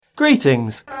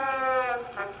Greetings.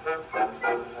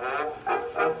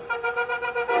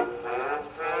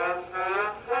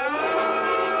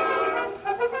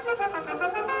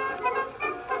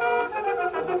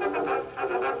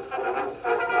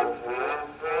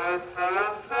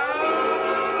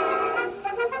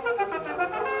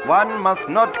 One must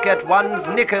not get one's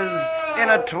knickers in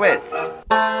a twist.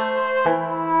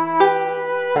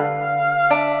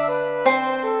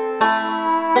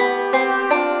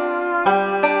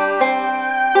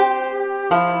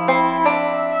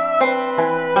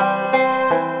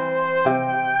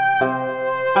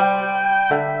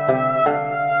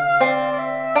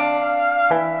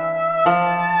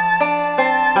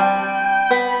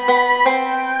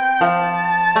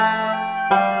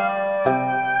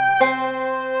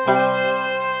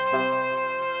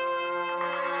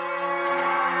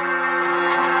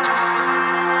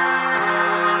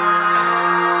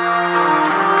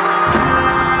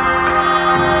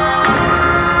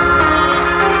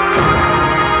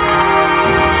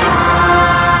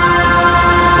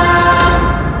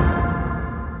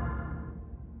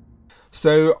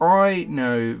 So I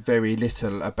know very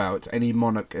little about any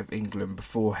monarch of England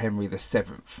before Henry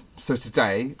VII. So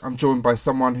today I'm joined by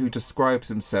someone who describes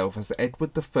himself as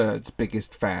Edward III's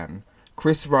biggest fan.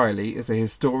 Chris Riley is a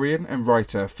historian and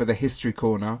writer for the History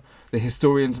Corner, the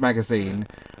Historians magazine,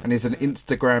 and is an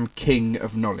Instagram king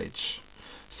of knowledge.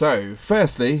 So,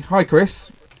 firstly, hi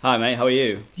Chris. Hi mate, how are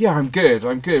you? Yeah, I'm good.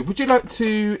 Would you like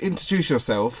to introduce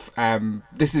yourself?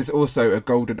 This is also a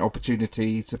golden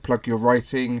opportunity to plug your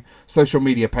writing, social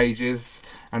media pages,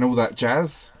 and all that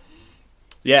jazz.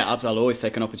 Yeah, I'll always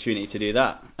take an opportunity to do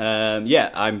that.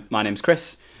 My name's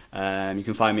Chris. You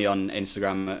can find me on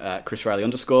Instagram at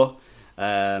 @ChrisRiley_.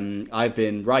 I've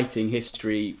been writing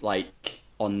history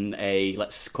on a,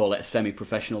 let's call it a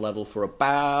semi-professional level for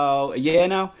about a year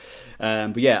now.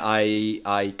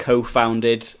 I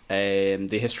co-founded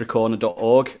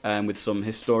thehistorycorner.org with some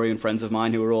historian friends of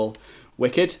mine who are all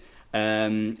wicked.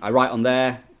 I write on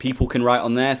there. People can write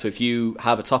on there. So if you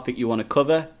have a topic you want to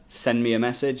cover, send me a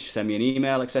message, send me an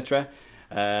email, etc.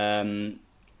 And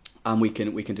we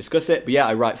can discuss it. But yeah,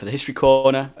 I write for the History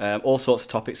Corner. All sorts of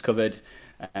topics covered.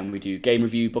 And we do game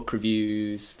review, book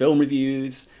reviews, film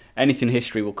reviews. Anything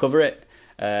history, we'll cover it.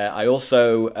 I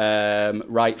also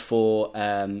write for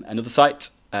another site,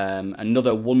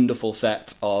 another wonderful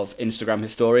set of Instagram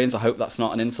historians. I hope that's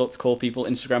not an insult to call people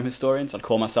Instagram historians. I'd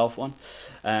call myself one.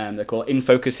 They're called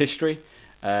InFocus History.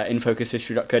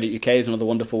 InFocusHistory.co.uk is another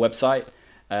wonderful website.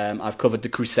 I've covered the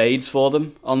Crusades for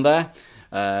them on there.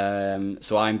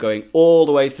 So I'm going all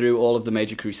the way through all of the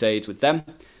major Crusades with them.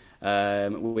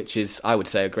 Which is, I would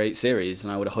say, a great series,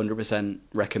 and I would 100%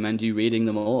 recommend you reading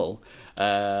them all.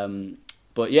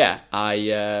 But yeah,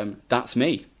 that's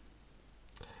me.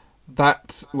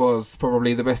 That was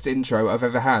probably the best intro I've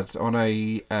ever had on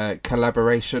a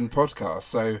collaboration podcast.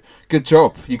 So good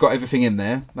job. You got everything in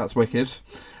there. That's wicked.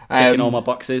 Ticking all my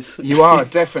boxes. You are,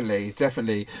 definitely.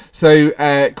 So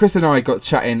Chris and I got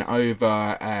chatting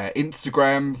over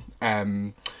Instagram.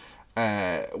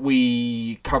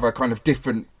 We cover kind of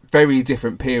very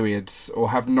different periods, or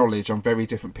have knowledge on very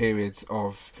different periods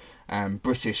of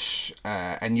British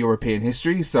and European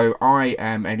history. So I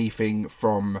am anything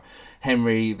from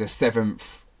Henry VII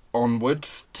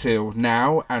onwards till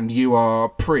now, and you are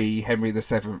pre-Henry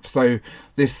VII. So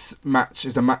this match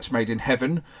is a match made in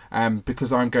heaven,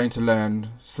 because I'm going to learn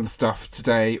some stuff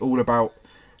today all about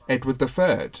Edward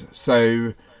III.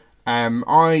 So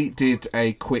I did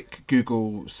a quick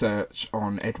Google search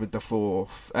on Edward III,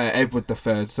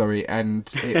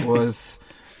 and it was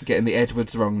getting the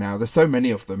Edwards wrong now. There's so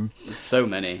many of them. So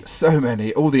many,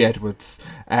 all the Edwards.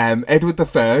 Edward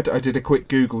III, I did a quick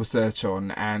Google search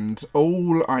on, and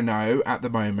all I know at the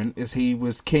moment is he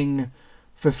was king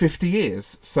for 50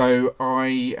 years. So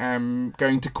I am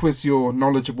going to quiz your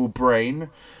knowledgeable brain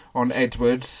on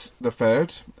Edward III,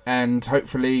 and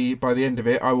hopefully by the end of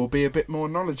it I will be a bit more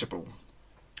knowledgeable.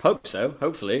 Hope so.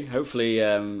 Hopefully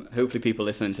people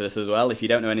listening to this as well. If you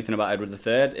don't know anything about Edward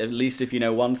III, at least if you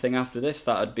know one thing after this,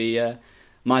 that would be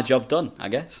my job done, I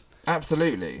guess.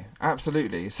 Absolutely.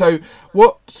 So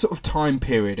what sort of time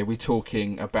period are we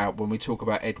talking about when we talk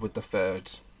about Edward III?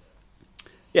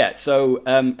 Yeah, so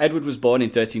Edward was born in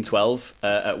 1312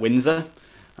 at Windsor.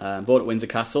 Born at Windsor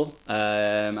Castle,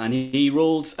 and he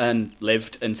ruled and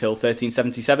lived until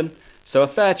 1377. So a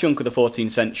fair chunk of the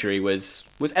 14th century was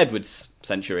Edward's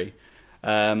century.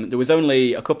 There was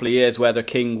only a couple of years where the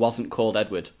king wasn't called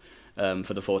Edward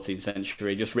for the 14th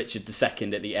century, just Richard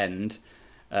II at the end,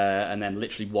 and then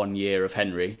literally 1 year of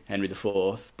Henry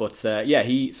IV. But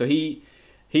he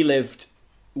lived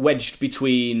wedged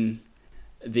between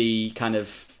the kind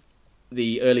of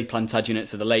the early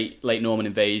Plantagenets of the late Norman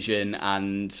invasion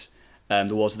and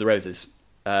the Wars of the Roses.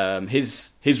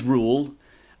 His rule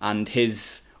and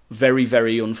his very,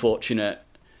 very unfortunate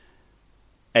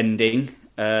ending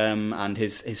and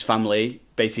his family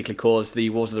basically caused the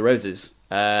Wars of the Roses.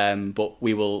 But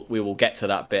we will get to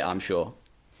that bit, I'm sure.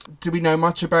 Do we know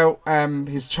much about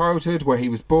his childhood, where he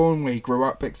was born, where he grew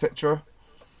up, etc.?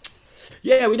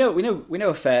 Yeah, we know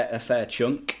a fair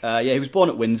chunk. He was born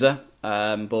at Windsor,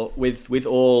 but with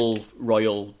all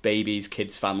royal babies,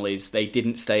 kids, families, they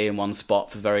didn't stay in one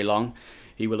spot for very long.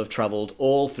 He will have travelled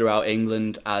all throughout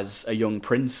England as a young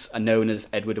prince, and known as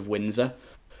Edward of Windsor.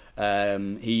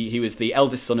 He was the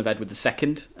eldest son of Edward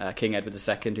II, King Edward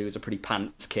II, who was a pretty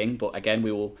pants king. But again,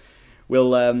 we'll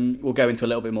go into a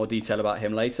little bit more detail about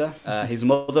him later. His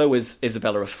mother was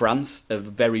Isabella of France, a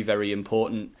very, very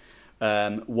important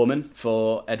woman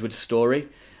for Edward's story.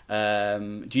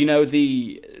 Do you know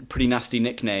the pretty nasty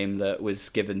nickname that was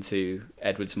given to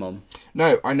Edward's mum?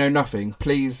 No, I know nothing.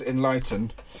 Please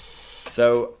enlighten.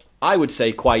 So I would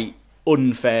say quite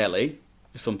unfairly,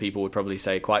 some people would probably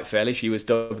say quite fairly, she was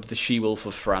dubbed the She-Wolf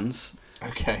of France.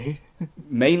 Okay.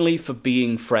 Mainly for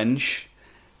being French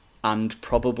and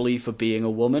probably for being a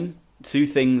woman. Two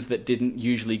things that didn't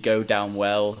usually go down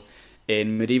well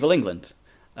in medieval England,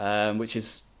 which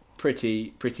is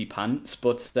pretty pants.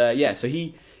 But so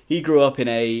he grew up in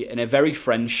a very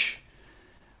French,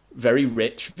 very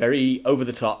rich, very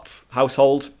over-the-top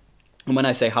household. And when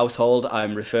I say household,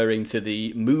 I'm referring to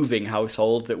the moving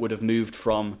household that would have moved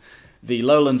from the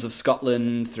lowlands of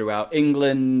Scotland throughout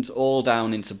England, all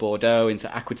down into Bordeaux,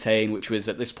 into Aquitaine, which was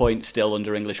at this point still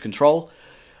under English control.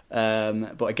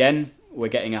 But again, we're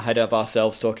getting ahead of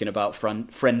ourselves talking about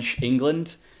French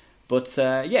England. But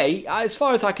as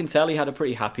far as I can tell, he had a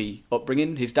pretty happy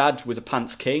upbringing. His dad was a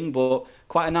pants king, but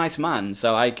quite a nice man.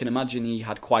 So I can imagine he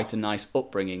had quite a nice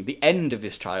upbringing. The end of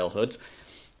his childhood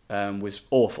was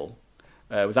awful.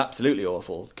 It was absolutely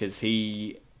awful, because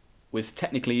he was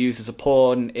technically used as a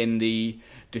pawn in the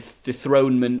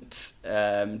dethronement,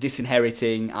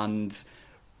 disinheriting, and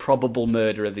probable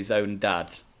murder of his own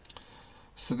dad.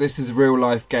 So this is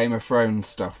real-life Game of Thrones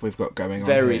stuff we've got going on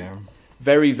here.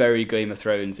 Very, very Game of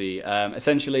Thronesy.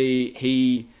 Essentially,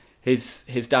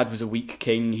 his dad was a weak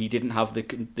king. He didn't have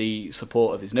the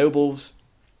support of his nobles.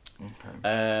 Okay.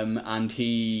 And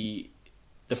the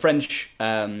French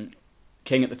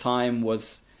king at the time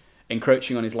was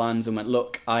encroaching on his lands and went,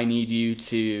 look, I need you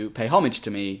to pay homage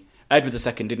to me. Edward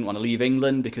II didn't want to leave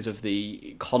England because of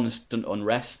the constant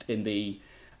unrest in the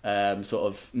sort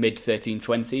of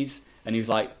mid-1320s. And he was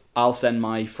like, I'll send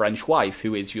my French wife,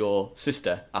 who is your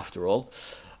sister, after all.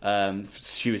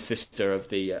 She was sister of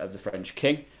the French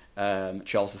king,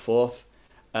 Charles IV.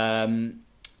 And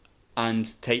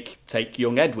take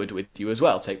young Edward with you as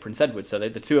well, take Prince Edward. So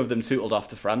the two of them tootled off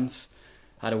to France,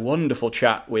 had a wonderful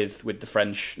chat with the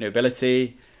French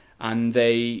nobility, and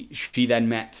she then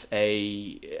met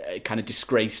a kind of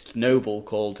disgraced noble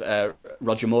called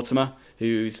Roger Mortimer,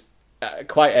 who's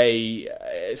quite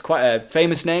a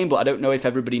famous name, but I don't know if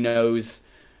everybody knows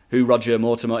who Roger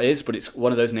Mortimer is, but it's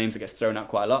one of those names that gets thrown out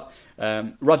quite a lot.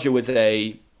 Roger was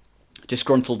a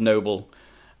disgruntled noble,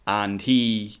 and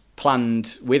he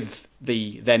planned with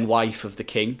the then wife of the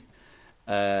king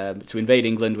to invade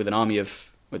England with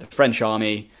a French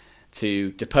army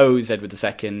to depose Edward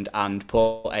II and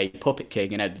put a puppet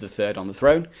king in Edward III on the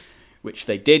throne, which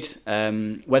they did.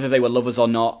 Whether they were lovers or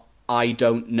not, I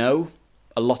don't know.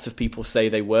 A lot of people say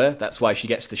they were. That's why she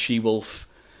gets the She-Wolf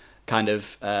kind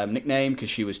of nickname, because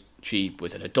she was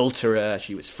an adulterer,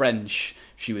 she was French,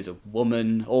 she was a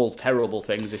woman, all terrible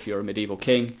things if you're a medieval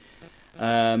king.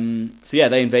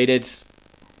 They invaded.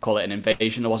 Call it an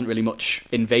invasion. There wasn't really much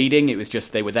invading. It was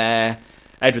just they were there.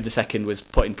 Edward II was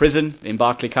put in prison in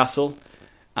Berkeley Castle,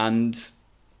 and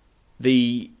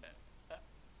the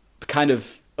kind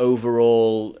of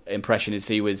overall impression is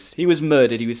he was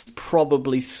murdered. He was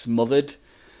probably smothered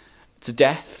to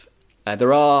death.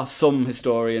 There are some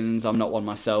historians, I'm not one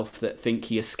myself, that think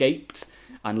he escaped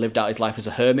and lived out his life as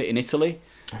a hermit in Italy.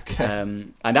 Okay.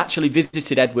 And actually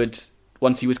visited Edward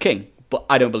once he was king, but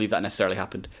I don't believe that necessarily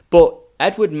happened. But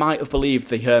Edward might have believed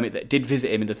the hermit that did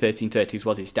visit him in the 1330s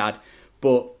was his dad,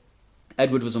 but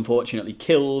Edward was unfortunately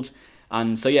killed,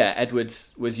 and so Edward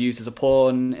was used as a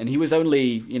pawn, and he was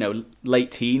only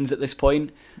late teens at this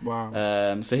point.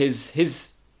 Wow. So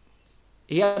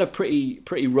he had a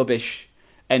pretty rubbish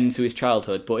end to his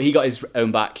childhood, but he got his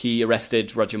own back. He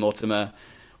arrested Roger Mortimer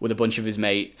with a bunch of his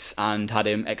mates and had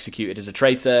him executed as a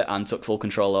traitor, and took full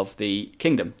control of the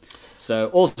kingdom. So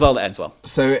all's well that ends well.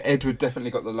 So Edward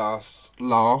definitely got the last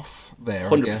laugh there,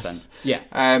 100%. I guess. Yeah.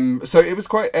 So it was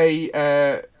quite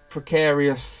a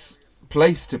precarious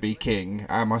place to be king.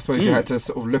 I suppose you had to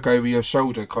sort of look over your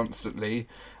shoulder constantly,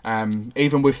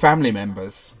 even with family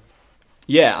members.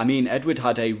 Yeah, I mean, Edward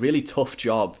had a really tough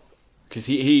job because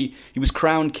he was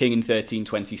crowned king in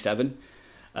 1327,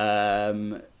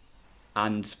 and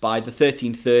by the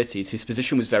 1330s, his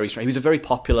position was very strong. He was a very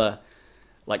popular,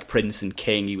 like, prince and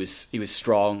king. He was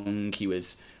strong. He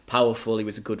was powerful. He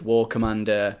was a good war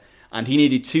commander, and he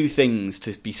needed two things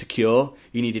to be secure.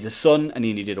 He needed a son and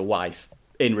he needed a wife,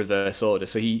 in reverse order.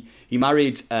 So he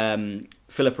married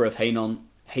Philippa of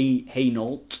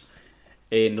Hainault,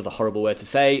 another horrible word to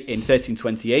say, in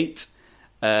 1328.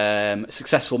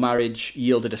 Successful marriage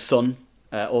yielded a son,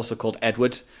 also called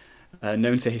Edward,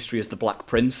 known to history as the Black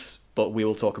Prince, but we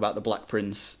will talk about the Black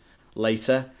Prince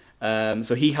later.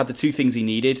 So he had the two things he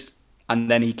needed, and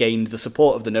then he gained the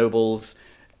support of the nobles,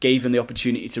 gave him the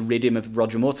opportunity to rid him of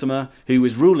Roger Mortimer, who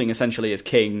was ruling essentially as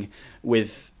king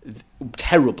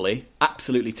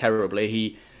absolutely terribly.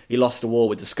 He lost a war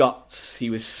with the Scots. He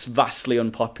was vastly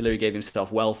unpopular. He gave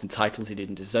himself wealth and titles he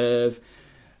didn't deserve.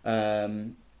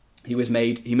 He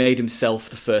made himself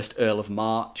the first Earl of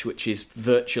March, which is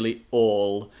virtually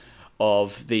all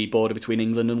of the border between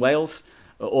England and Wales.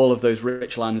 All of those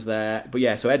rich lands there. But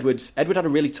yeah, so Edward had a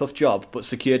really tough job, but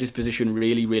secured his position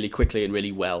really, really quickly and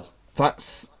really well.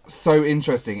 That's so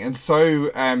interesting and so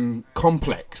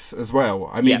complex as well.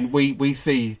 I mean, we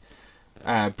see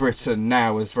Britain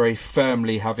now as very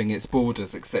firmly having its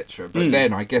borders, etc. But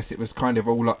then I guess it was kind of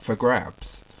all up for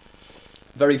grabs.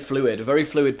 A very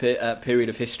fluid period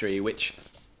of history, which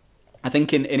I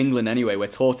think in England anyway, we're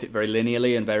taught it very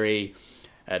linearly and very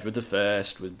Edward I,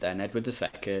 then Edward II,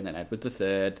 and Edward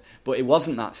III. But it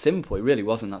wasn't that simple. It really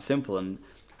wasn't that simple. And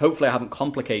hopefully I haven't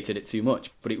complicated it too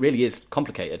much, but it really is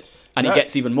complicated. And it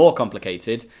gets even more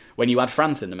complicated when you add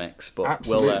France in the mix. But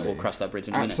we'll cross that bridge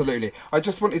in a minute. Absolutely. I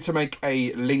just wanted to make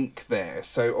a link there.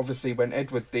 So obviously when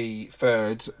Edward III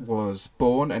was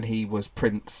born and he was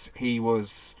prince, he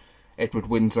was Edward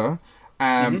Windsor,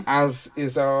 as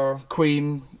is our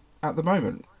queen at the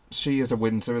moment. She is a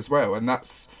Windsor as well. And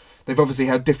they've obviously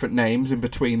had different names in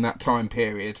between that time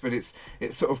period, but it's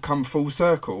sort of come full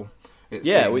circle.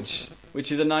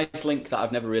 Which is a nice link that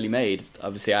I've never really made.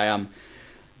 Obviously, I am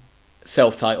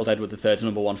self-titled Edward III's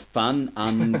 #1 fan,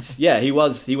 and yeah, he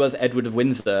was Edward of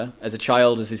Windsor as a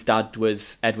child, as his dad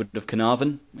was Edward of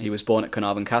Carnarvon. He was born at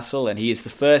Carnarvon Castle, and he is the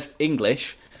first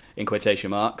English, in quotation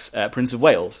marks, Prince of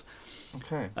Wales.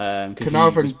 Okay.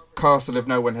 Carnarvon Castle, if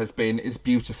no one has been, is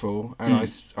beautiful, and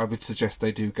I would suggest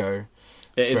they do go.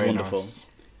 It is wonderful. Nice.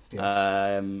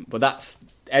 Yes. But that's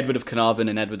Edward of Carnarvon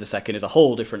and Edward II is a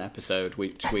whole different episode,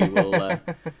 which we will,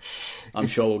 I'm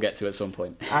sure we'll get to at some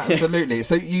point. Absolutely.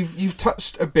 So you've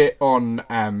touched a bit on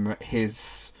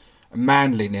his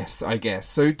manliness, I guess.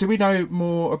 So do we know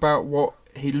more about what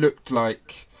he looked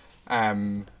like?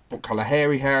 What colour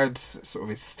hair he had? Sort of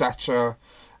his stature?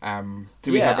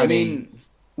 Do we have any? I mean,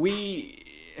 we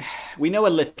know a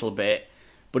little bit,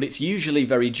 but it's usually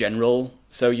very general.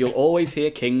 So you'll always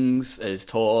hear kings as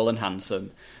tall and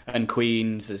handsome, and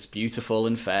queens as beautiful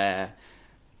and fair.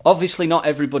 Obviously, not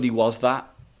everybody was that.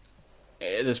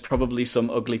 There's probably some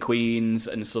ugly queens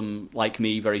and some, like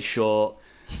me, very short,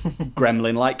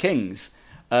 gremlin-like kings.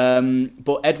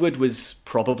 But Edward was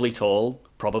probably tall,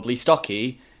 probably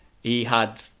stocky. He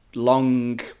had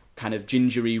long, kind of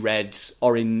gingery red,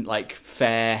 orange, like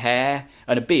fair hair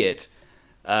and a beard.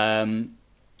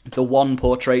 The one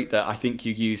portrait that I think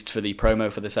you used for the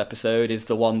promo for this episode is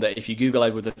the one that if you Google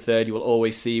Edward III, you will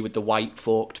always see with the white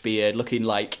forked beard, looking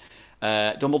like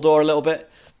Dumbledore a little bit.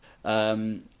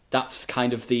 That's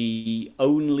kind of not the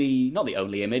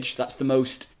only image, that's the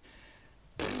most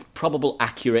probable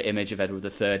accurate image of Edward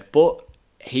III. But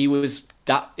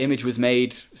that image was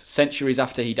made centuries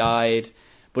after he died,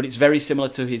 but it's very similar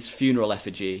to his funeral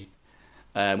effigy,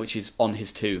 which is on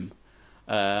his tomb.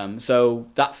 So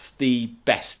that's the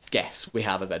best guess we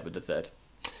have of Edward III.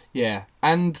 Yeah,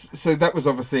 and so that was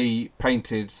obviously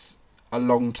painted a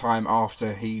long time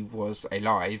after he was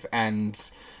alive, and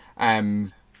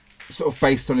sort of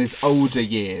based on his older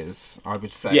years, I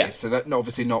would say. Yeah. So that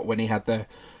obviously not when he had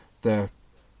the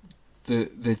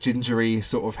gingery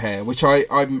sort of hair, which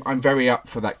I'm very up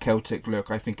for that Celtic look.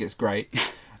 I think it's great.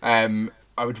 I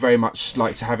would very much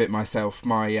like to have it myself.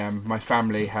 My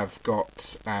family have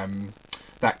got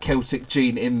that Celtic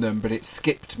gene in them, but it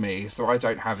skipped me, so I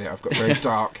don't have it. I've got very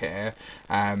dark hair,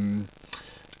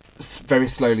 very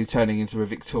slowly turning into a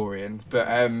Victorian. But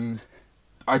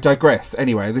I digress.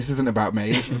 Anyway, this isn't about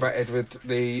me. This is about Edward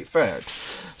III.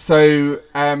 So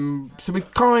we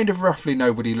kind of roughly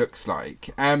know what he looks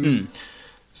like.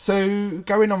 So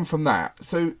going on from that,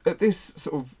 so at this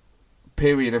sort of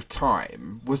period of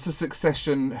time, was the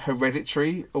succession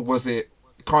hereditary, or was it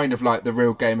kind of like the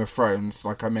real Game of Thrones,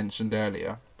 like I mentioned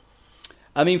earlier?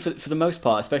 I mean, for the most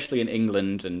part, especially in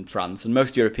England and France and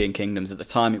most European kingdoms at the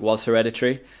time, it was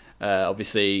hereditary.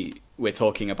 Obviously, we're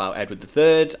talking about Edward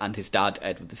III and his dad,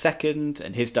 Edward II,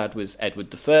 and his dad was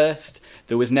Edward I.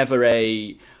 There was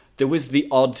there was the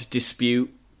odd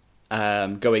dispute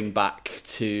going back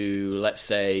to, let's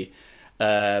say,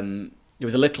 there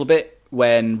was a little bit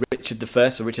when Richard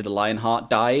I, or Richard the Lionheart,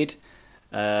 died.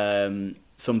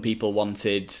 Some people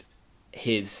wanted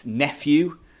his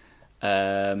nephew,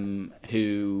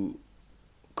 who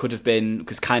could have been,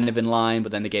 was kind of in line,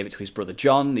 but then they gave it to his brother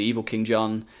John, the evil King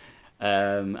John.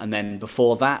 And then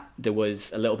before that, there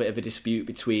was a little bit of a dispute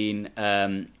between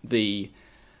the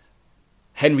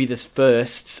Henry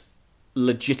I's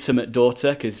legitimate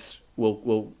daughter, because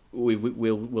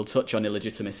we'll touch on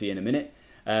illegitimacy in a minute.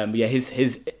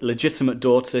 His legitimate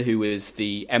daughter, who was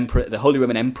the Holy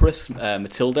Roman Empress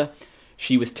Matilda.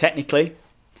 She was technically,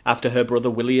 after her brother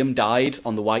William died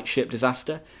on the White Ship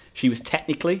disaster, she was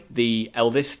technically the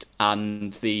eldest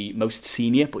and the most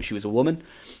senior, but she was a woman.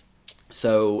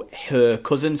 So her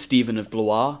cousin, Stephen of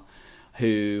Blois,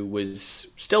 who was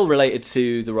still related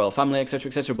to the royal family,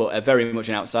 etc., but very much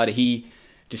an outsider, he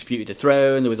disputed the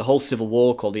throne. There was a whole civil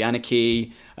war called the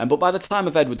Anarchy. But by the time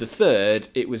of Edward III,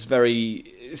 it was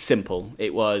very simple.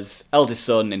 It was eldest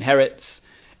son inherits.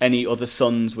 Any other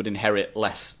sons would inherit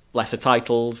lesser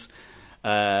titles.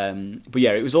 But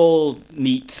yeah, it was all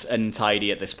neat and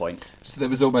tidy at this point. So there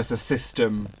was almost a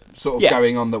system sort of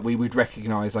going on that we would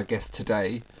recognise, I guess,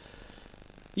 today.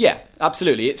 Yeah,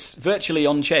 absolutely. It's virtually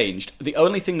unchanged. The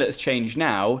only thing that has changed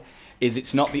now is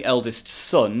it's not the eldest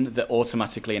son that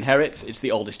automatically inherits, it's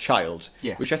the oldest child.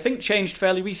 Yes. Which I think changed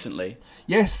fairly recently.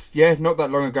 Yes, yeah, not that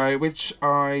long ago, which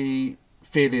I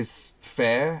feel is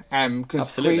fair.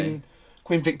 Because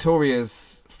Queen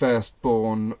Victoria's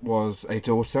firstborn was a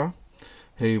daughter,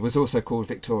 who was also called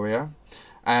Victoria,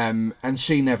 and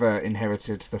she never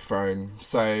inherited the throne.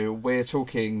 So we're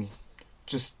talking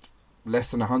just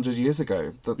less than 100 years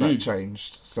ago that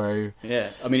changed. So yeah,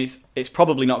 I mean, it's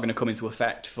probably not going to come into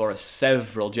effect for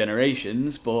several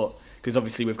generations, but because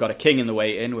obviously we've got a king in the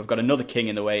waiting, we've got another king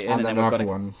in the waiting, and then we've got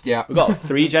one. Yeah, we've got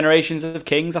 3 generations of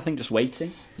kings, I think, just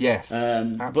waiting. Yes,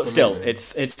 but still,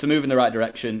 it's a move in the right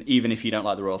direction. Even if you don't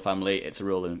like the royal family, it's a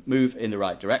move in the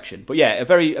right direction. But yeah, a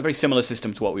very similar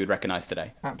system to what we would recognise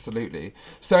today. Absolutely.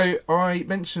 So I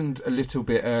mentioned a little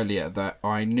bit earlier that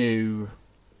I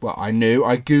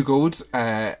googled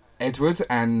Edward,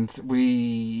 and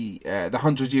the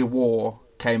 100-Year War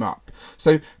came up.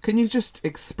 So can you just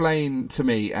explain to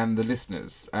me and the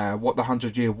listeners what the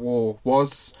 100-Year War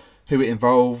was, who it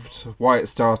involved, why it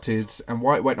started, and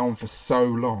why it went on for so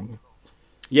long?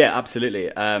 Yeah, absolutely.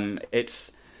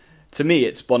 To me,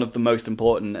 it's one of the most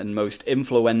important and most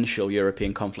influential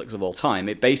European conflicts of all time.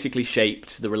 It basically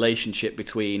shaped the relationship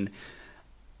between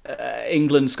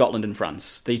England, Scotland and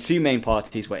France. The 2 main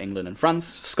parties were England and France.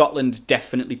 Scotland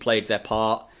definitely played their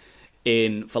part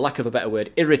in, for lack of a better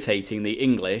word, irritating the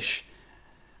English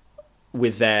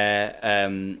with their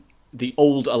the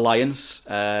old alliance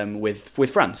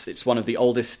with France. It's one of the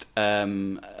oldest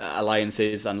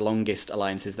alliances and longest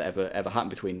alliances that ever happened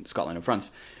between Scotland and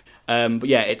France. But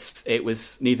yeah, it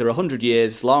was neither 100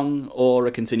 years long or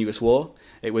a continuous war.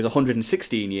 It was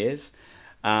 116 years,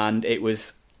 and it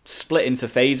was split into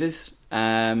phases.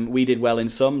 We did well in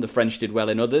some, the French did well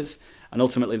in others, and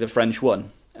ultimately the French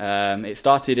won. It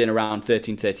started in around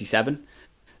 1337,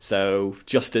 so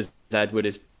just as Edward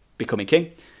is becoming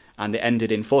king, and it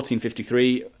ended in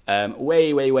 1453,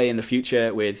 way in the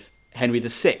future, with Henry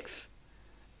VI,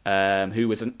 who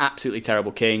was an absolutely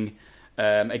terrible king.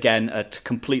 Again, a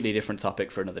completely different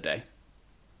topic for another day.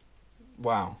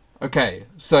 Wow. Okay,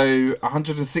 so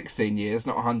 116 years,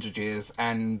 not 100 years,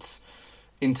 and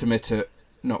intermittent,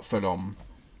 not full on.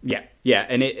 Yeah,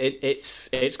 and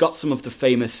it's got some of the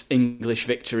famous English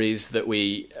victories that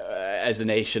we, as a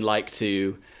nation, like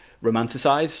to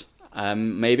romanticize.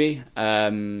 Maybe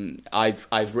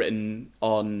I've written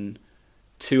on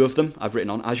 2 of them. I've written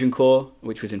on Agincourt,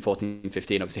 which was in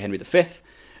 1415, obviously Henry V,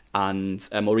 and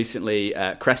more recently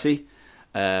Crécy,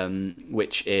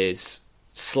 which is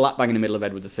slap bang in the middle of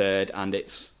Edward III, and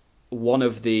it's one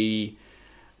of the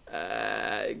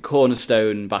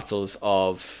cornerstone battles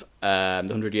of the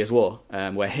 100 Years' War,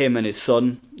 where him and his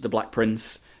son, the Black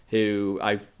Prince, who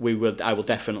I will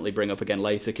definitely bring up again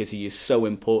later because he is so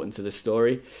important to the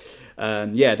story.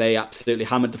 They absolutely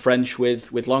hammered the French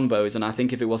with longbows, and I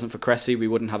think if it wasn't for Crécy, we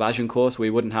wouldn't have Agincourt, we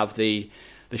wouldn't have the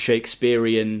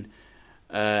Shakespearean,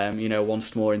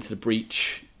 once more into the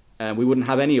breach We wouldn't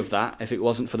have any of that if it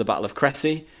wasn't for the Battle of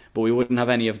Crecy, but we wouldn't have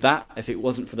any of that if it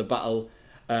wasn't for the Battle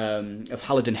of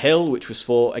Halidon Hill, which was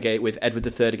fought again with Edward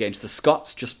III against the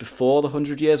Scots just before the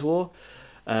 100 Years' War,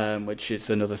 which is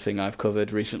another thing I've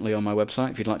covered recently on my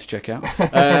website, if you'd like to check out.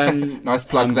 Nice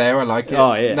plug there, I like it.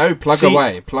 Oh, yeah. No, plug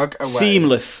away.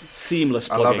 Seamless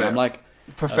I love plugging. it. I'm like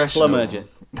Professional. a plumber.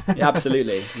 Yeah,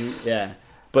 absolutely, yeah.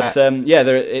 But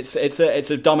it's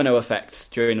a domino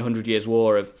effect during the 100 Years'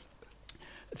 War of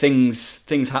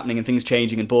things happening and things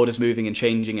changing and borders moving and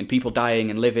changing and people dying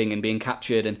and living and being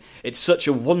captured, and it's such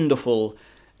a wonderful,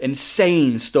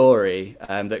 insane story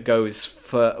that goes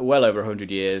for well over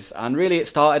 100 years, and really it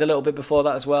started a little bit before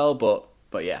that as well, but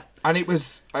yeah. And it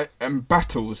was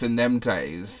battles in them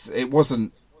days. It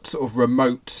wasn't sort of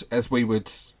remote as we would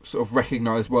sort of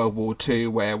recognise World War II,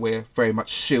 where we're very much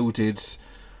shielded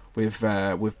with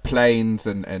planes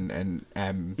and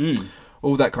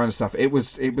all that kind of stuff. It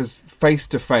was face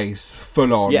to face,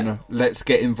 full on. Yeah. Let's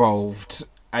get involved,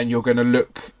 and you're going to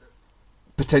look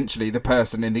potentially the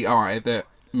person in the eye that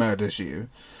murders you.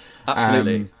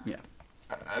 Absolutely, yeah.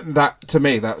 That, to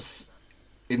me, that's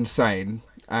insane.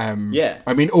 Yeah.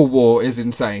 I mean, all war is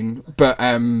insane, but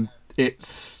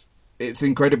it's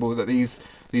incredible that these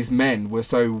men were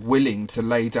so willing to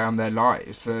lay down their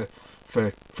lives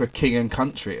for king and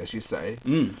country, as you say.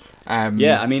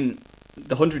 Yeah, I mean,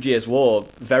 the 100 Years' War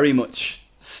very much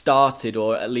started,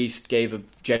 or at least gave a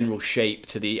general shape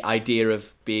to the idea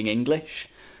of being English,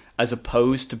 as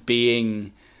opposed to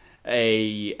being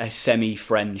a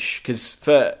semi-French. Because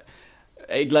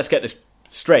let's get this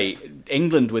straight,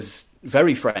 England was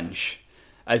very French,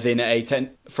 as in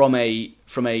from a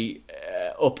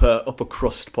upper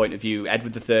crust point of view.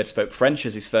 Edward III spoke French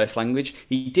as his first language.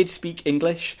 He did speak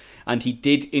English, and he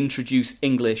did introduce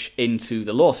English into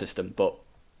the law system, but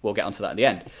we'll get onto that at the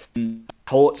end.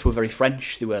 Courts were very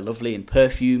French. They were lovely and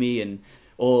perfumey and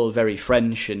all very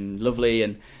French and lovely,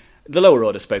 and the lower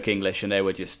order spoke English and they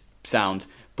were just sound.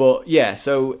 But yeah,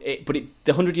 the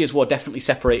 100 Years' War definitely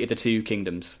separated the two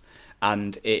kingdoms,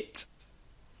 and it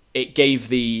gave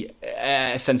the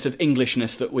sense of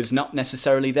Englishness that was not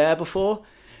necessarily there before.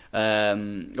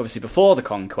 Obviously, before the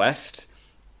conquest,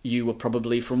 you were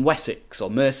probably from Wessex or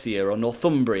Mercia or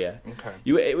Northumbria. Okay.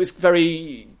 It was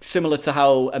very similar to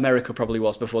how America probably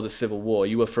was before the Civil War.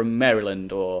 You were from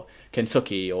Maryland or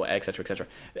Kentucky or etc., etc.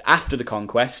 After the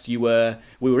conquest, we were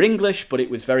English, but it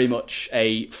was very much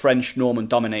a French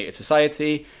Norman-dominated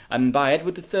society. And by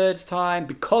Edward III's time,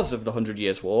 because of the 100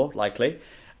 Years' War, likely,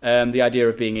 the idea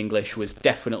of being English was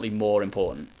definitely more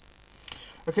important.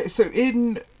 Okay, so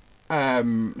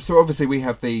so obviously we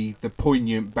have the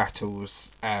poignant battles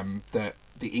that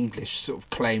the English sort of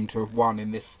claim to have won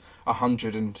in this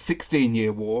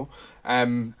 116-year war.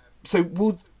 So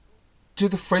do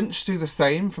the French do the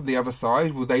same from the other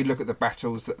side? Will they look at the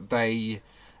battles that they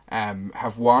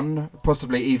have won,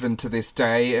 possibly even to this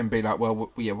day, and be like, well,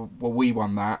 we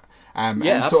won that, and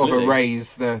absolutely. sort of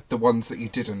erase the ones that you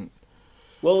didn't?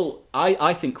 Well,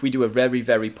 I think we do a very,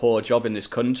 very poor job in this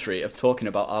country of talking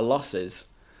about our losses.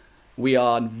 We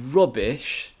are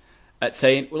rubbish at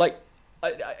saying, like,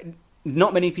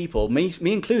 not many people, me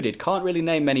included, can't really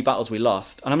name many battles we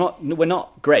lost. And we're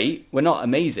not great, we're not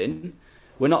amazing,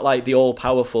 we're not like the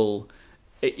all-powerful,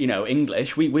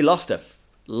 English. We lost a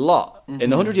lot. Mm-hmm. In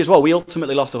the 100 Years' War, we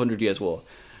ultimately lost the 100 Years' War.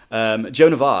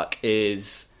 Joan of Arc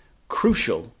is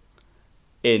crucial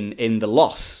in the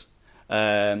loss.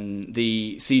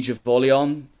 The Siege of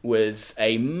Orleans was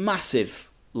a massive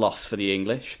loss for the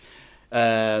English.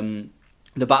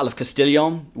 The Battle of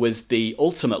Castillon was the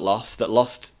ultimate loss that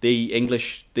lost the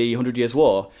English the 100 Years'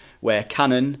 War, where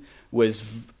cannon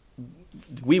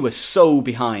we were so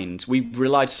behind. We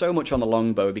relied so much on the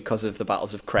longbow because of the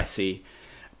battles of Crecy,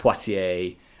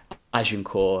 Poitiers,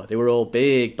 Agincourt. They were all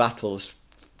big battles,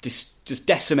 just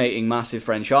decimating massive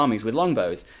French armies with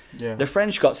longbows. Yeah. The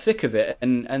French got sick of it,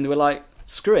 and they were like,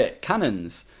 screw it,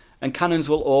 cannons. And cannons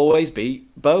will always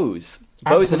beat bows.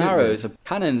 Bows and arrows,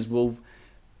 cannons will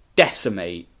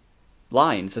decimate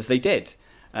lines, as they did.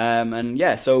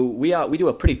 So we do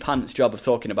a pretty pants job of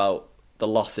talking about the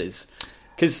losses.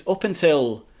 Because up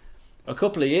until a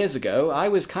couple of years ago, I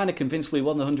was kind of convinced we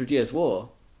won the 100 Years' War,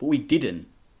 but we didn't.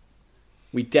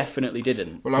 We definitely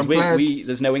didn't. Well, I'm glad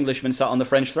there's no Englishman sat on the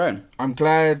French throne. I'm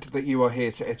glad that you are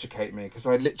here to educate me, because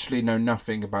I literally know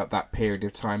nothing about that period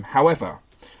of time. However,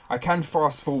 I can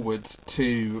fast forward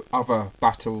to other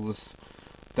battles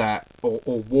that or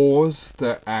wars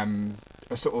that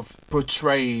are sort of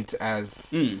portrayed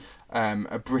as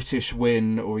a British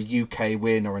win or a UK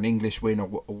win or an English win or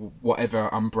whatever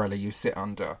umbrella you sit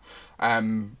under.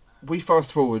 We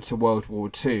fast forward to World War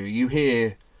II.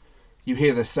 You you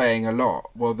hear the saying a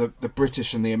lot. Well, the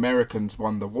British and the Americans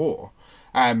won the war.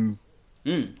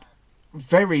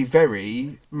 Very,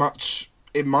 very much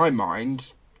in my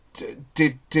mind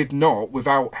did not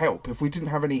without help. If we didn't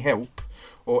have any help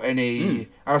or any,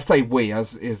 and I say we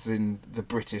as is in the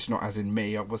British, not as in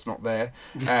me. I was not there.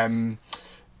 I'm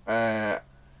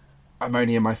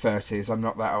only in my 30s. I'm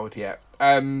not that old yet.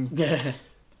 And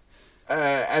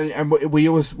we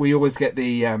always get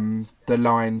the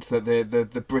lines that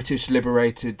the British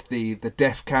liberated the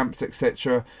death camps,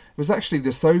 etc. It was actually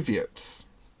the Soviets,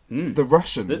 the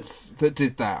Russians that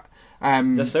did that.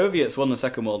 The Soviets won the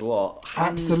Second World War,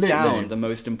 hands down the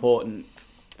most important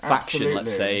faction,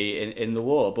 let's say, in the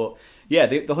war. But yeah,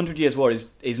 the 100 Years' War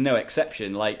is no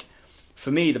exception. Like,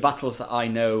 for me, the battles that I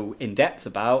know in depth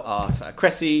about are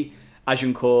Crécy,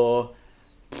 Agincourt,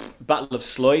 Battle of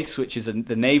Sluis, which is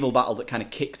the naval battle that kind of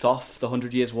kicked off the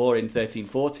 100 Years' War in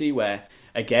 1340, where,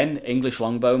 again, English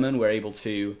longbowmen were able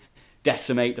to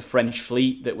decimate the French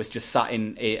fleet that was just sat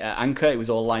in anchor. It was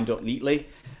all lined up neatly.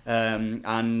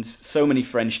 And so many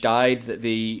French died that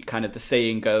the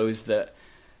saying goes that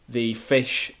the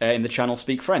fish in the Channel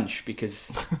speak French,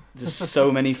 because there's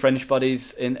so many French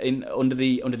bodies under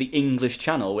the English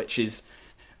Channel, which is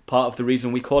part of the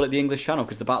reason we call it the English Channel,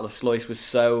 because the Battle of Sluis was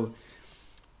so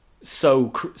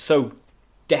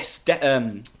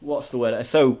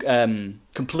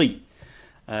complete.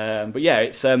 But yeah,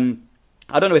 it's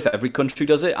I don't know if every country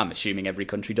does it. I'm assuming every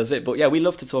country does it, but yeah, we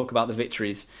love to talk about the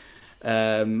victories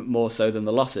more so than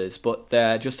the losses, but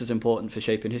they're just as important for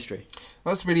shaping history.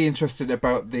 That's really interesting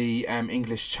about the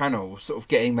English Channel, sort of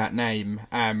getting that name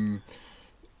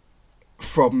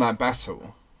from that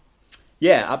battle.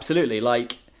 Yeah, absolutely.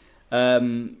 Like,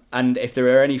 and if there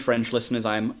are any French listeners,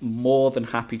 I'm more than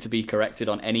happy to be corrected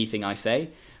on anything I say,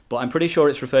 but I'm pretty sure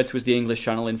it's referred to as the English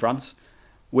Channel in France,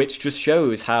 which just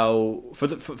shows how, for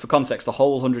context, the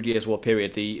whole 100 Years' War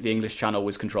period, the English Channel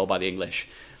was controlled by the English.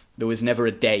 There was never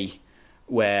a day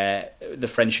where the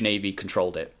French Navy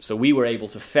controlled it. So we were able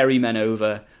to ferry men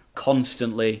over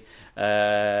constantly till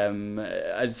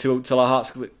our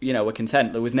hearts, were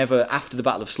content. There was never, after the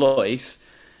Battle of Sluis,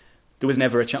 there was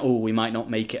never a chance, we might not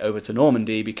make it over to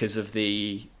Normandy because of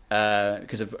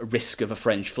risk of a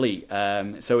French fleet.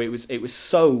 So it was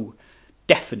so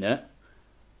definite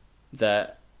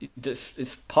that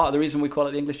it's part of the reason we call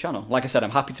it the English Channel. Like I said,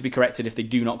 I'm happy to be corrected if they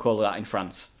do not call it that in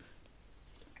France.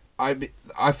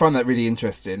 I find that really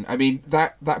interesting. I mean,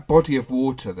 that body of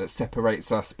water that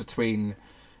separates us between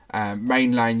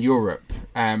mainland Europe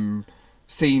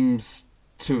seems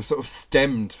to have sort of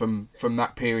stemmed from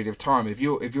that period of time. If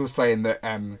you're saying that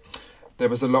there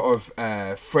was a lot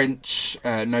of French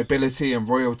nobility and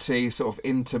royalty sort of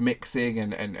intermixing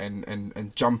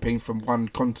and jumping from one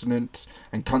continent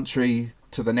and country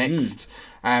to the next,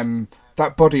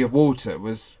 that body of water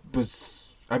was.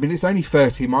 I mean, it's only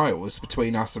 30 miles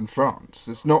between us and France.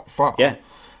 It's not far. Yeah.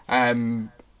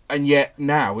 And yet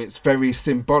now it's very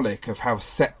symbolic of how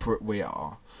separate we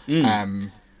are.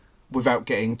 Without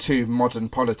getting too modern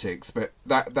politics, but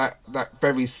that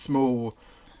very small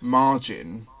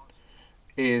margin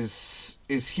is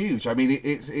huge. I mean,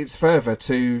 it's further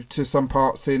to some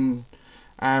parts in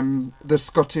the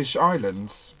Scottish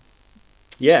Islands.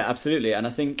 Yeah, absolutely. And I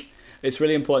think it's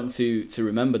really important to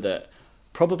remember that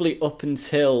probably up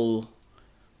until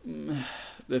the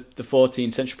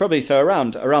 14th century, probably so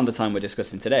around the time we're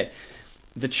discussing today,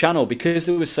 the Channel, because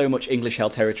there was so much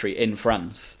English-held territory in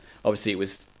France, obviously it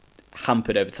was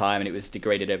hampered over time and it was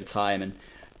degraded over time, and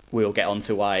we'll get on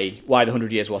to why the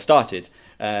 100 Years' War started.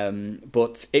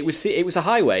 But it was a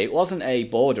highway. It wasn't a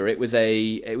border. It was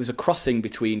a crossing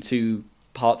between two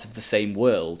parts of the same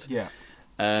world. Yeah.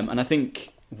 And I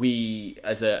think we,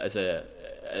 as a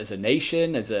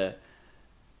nation, as a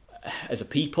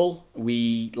people,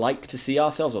 we like to see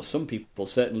ourselves, or some people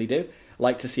certainly do,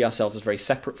 like to see ourselves as very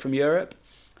separate from Europe,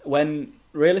 when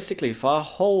realistically, for our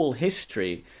whole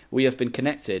history, we have been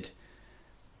connected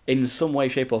in some way,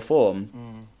 shape, or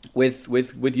form with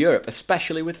Europe,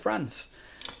 especially with France.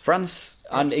 France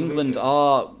and England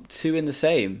are two in the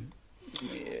same.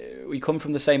 We come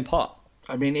from the same pot.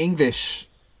 I mean, English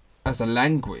as a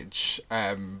language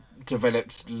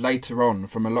developed later on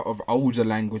from a lot of older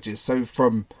languages. So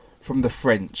from the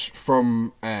French,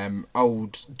 from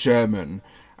Old German,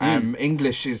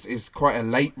 English is quite a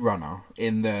late runner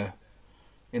in the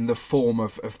form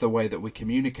of the way that we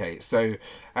communicate. So,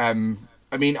 I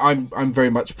mean, I'm very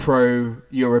much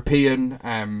pro-European.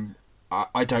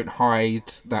 I don't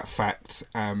hide that fact,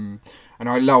 and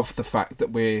I love the fact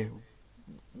that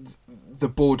the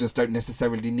borders don't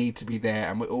necessarily need to be there,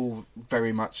 and we're all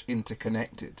very much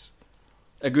interconnected.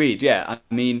 Agreed. Yeah, I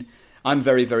mean, I'm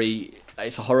very, very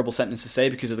it's a horrible sentence to say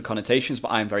because of the connotations,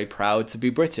 but I'm very proud to be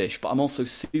British. But I'm also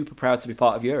super proud to be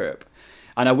part of Europe,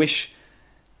 and I wish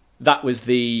that was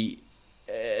the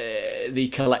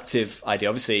collective idea.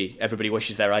 Obviously, everybody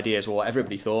wishes their ideas were what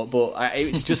everybody thought, but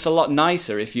it's just a lot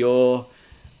nicer if you're,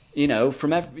 you know,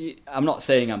 from every. I'm not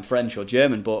saying I'm French or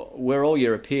German, but we're all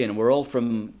European.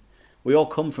 We all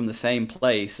come from the same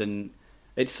place, and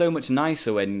it's so much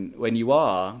nicer when you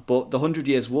are. But the 100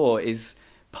 Years' War is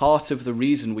part of the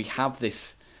reason we have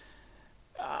this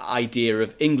idea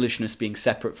of Englishness being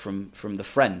separate from the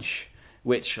French,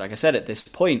 which, like I said, at this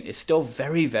point is still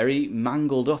very, very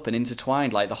mangled up and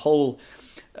intertwined. Like the whole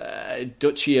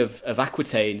Duchy of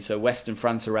Aquitaine, so Western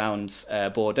France around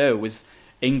Bordeaux, was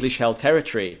English-held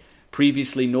territory.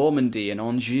 Previously, Normandy and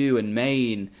Anjou and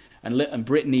Maine and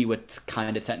Brittany were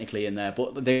kind of technically in there,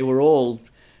 but they were all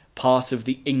part of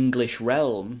the English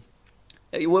realm.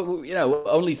 You know,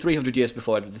 only 300 years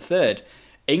before Edward III,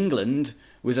 England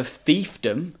was a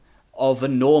fiefdom of a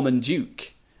Norman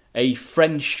duke. A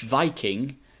French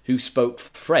Viking who spoke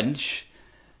French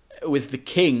was the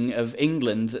king of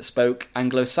England that spoke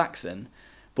Anglo-Saxon.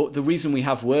 But the reason we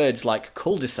have words like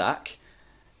cul-de-sac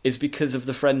is because of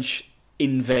the French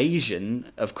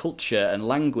invasion of culture and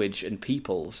language and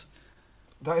peoples.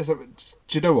 Do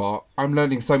you know what? I'm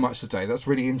learning so much today. That's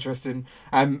really interesting.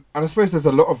 And I suppose there's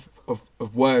a lot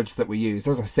of words that we use.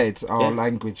 As I said, our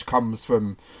language comes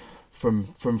from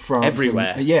France.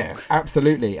 Everywhere. Yeah,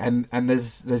 absolutely. And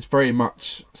there's very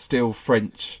much still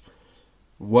French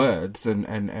words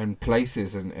and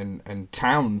places and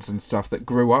towns and stuff that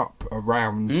grew up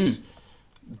around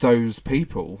those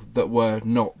people that were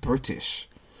not British,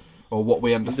 or what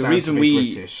we understand to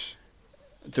be British.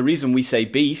 The reason we say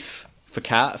beef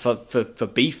for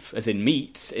beef, as in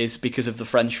meat, is because of the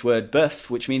French word bœuf,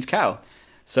 which means cow.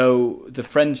 So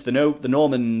the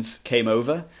Normans came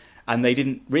over, and they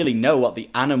didn't really know what the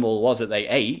animal was that they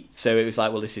ate. So it was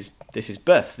like, well, this is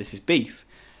bœuf, this is beef,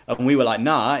 and we were like,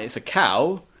 nah, it's a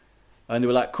cow. And they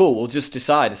were like, cool, we'll just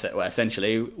decide. Well,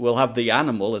 essentially, we'll have the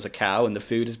animal as a cow and the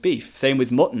food as beef. Same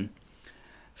with mutton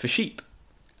for sheep.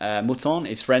 Mouton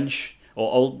is French,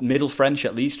 or Old Middle French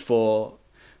at least, for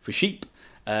sheep.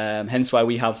 Hence why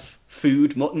we have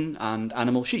food, mutton, and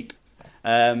animal, sheep.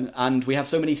 And we have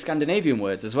so many Scandinavian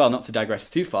words as well, not to digress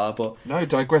too far, but... No,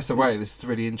 digress away, this is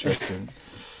really interesting.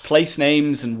 Place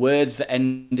names and words that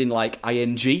end in, like,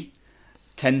 ing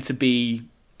tend to be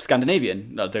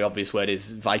Scandinavian. No, the obvious word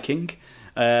is Viking.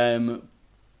 But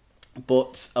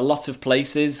a lot of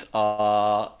places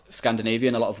are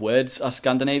Scandinavian, a lot of words are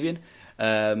Scandinavian.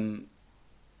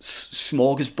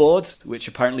 Smorgasbord, which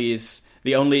apparently is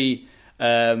the only...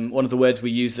 one of the words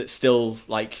we use that's still,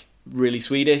 like, really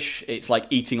Swedish. It's like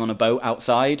eating on a boat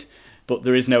outside, but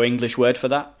there is no English word for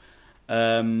that.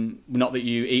 Not that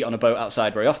you eat on a boat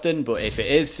outside very often, but if it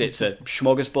is, it's a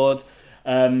smorgasbord.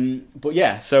 But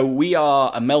yeah, so we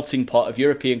are a melting pot of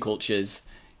European cultures,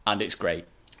 and it's great.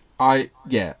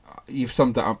 You've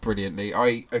summed that up brilliantly.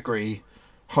 I agree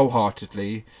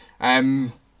wholeheartedly.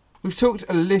 We've talked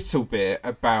a little bit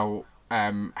about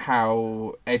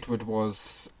how Edward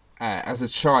was as a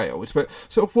child, but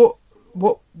sort of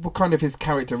what were kind of his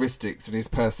characteristics and his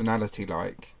personality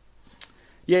like?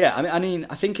 Yeah, I mean,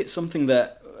 I think it's something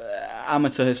that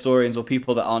amateur historians or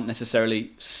people that aren't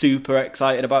necessarily super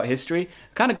excited about history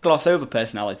kind of gloss over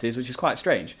personalities, which is quite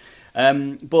strange.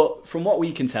 But from what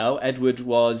we can tell, Edward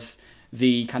was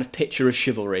the kind of picture of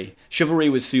chivalry. Chivalry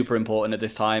was super important at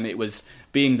this time. It was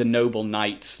being the noble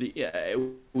knight. It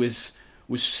was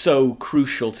so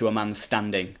crucial to a man's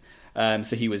standing.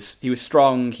 So he was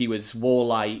strong, he was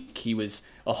warlike, he was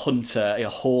a hunter, a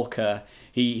hawker.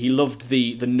 He loved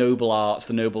the noble arts,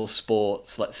 the noble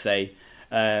sports, let's say.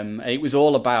 It was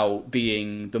all about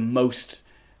being the most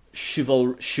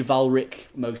chivalric,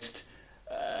 most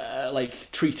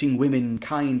like treating women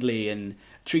kindly and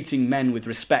treating men with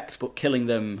respect, but killing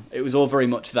them. It was all very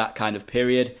much that kind of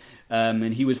period.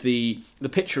 And he was the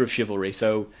picture of chivalry.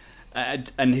 So.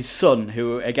 And his son,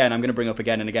 who, again, I'm going to bring up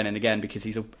again and again and again because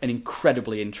he's an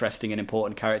incredibly interesting and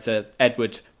important character,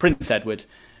 Edward, Prince Edward,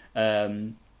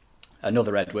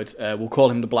 another Edward. We'll call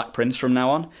him the Black Prince from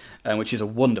now on, which is a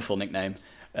wonderful nickname.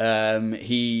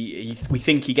 We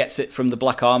think he gets it from the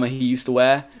black armour he used to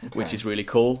wear, which is really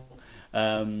cool.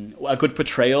 A good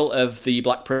portrayal of the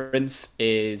Black Prince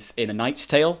is in A Knight's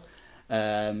Tale.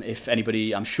 If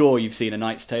anybody, I'm sure you've seen A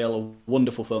Knight's Tale, a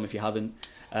wonderful film if you haven't.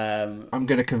 I'm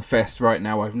going to confess right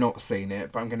now I've not seen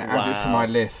it, but I'm going to add it to my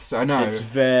list. I know. It's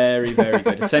very, very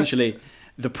good. Essentially,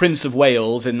 the Prince of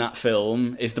Wales in that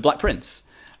film is the Black Prince.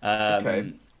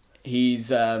 Okay.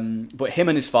 But him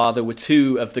and his father were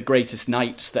two of the greatest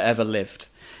knights that ever lived.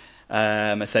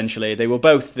 Essentially, they were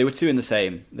two in the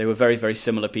same. They were very, very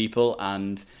similar people,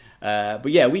 and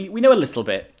but yeah, we know a little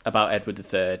bit about Edward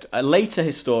III. Later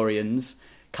historians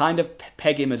kind of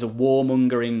peg him as a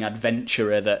warmongering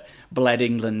adventurer that bled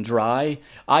England dry.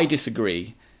 I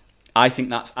disagree. I think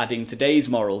that's adding today's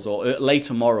morals or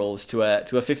later morals to a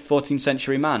 14th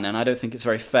century man, and I don't think it's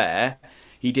very fair.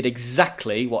 He did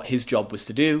exactly what his job was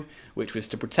to do, which was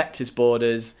to protect his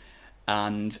borders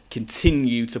and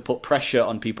continue to put pressure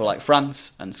on people like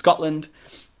France and Scotland,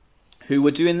 who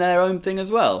were doing their own thing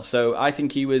as well. So I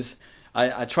think he was...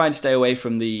 I try and stay away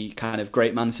from the kind of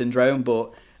great man syndrome,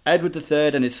 but Edward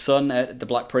III and his son, the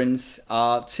Black Prince,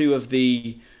 are two of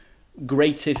the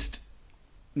greatest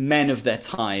men of their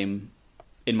time,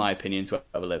 in my opinion, to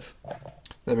ever live.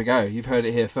 There we go. You've heard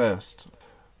it here first.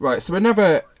 Right, so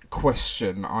another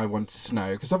question I wanted to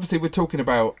know, because obviously we're talking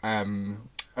about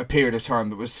a period of time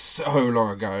that was so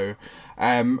long ago.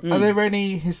 Are there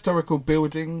any historical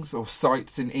buildings or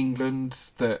sites in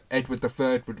England that Edward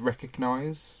III would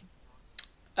recognise?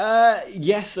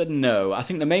 Yes and no. I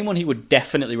think the main one he would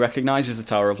definitely recognise is the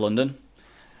Tower of London.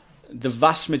 The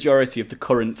vast majority of the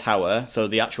current tower, so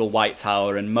the actual White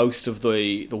Tower and most of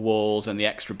the walls and the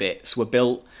extra bits, were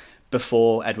built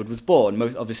before Edward was born.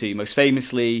 Most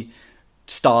famously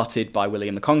started by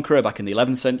William the Conqueror back in the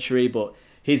 11th century, but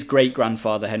his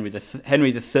great-grandfather Henry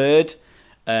III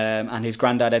and his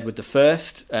granddad Edward I,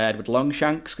 Edward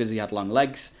Longshanks, because he had long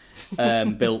legs,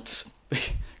 built...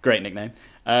 great nickname.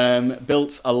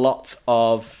 Built a lot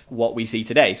of what we see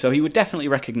today. So he would definitely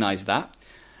recognise that.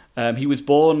 He was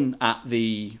born at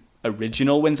the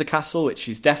original Windsor Castle, which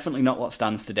is definitely not what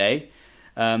stands today.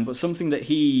 But something that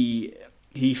he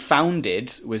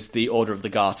founded was the Order of the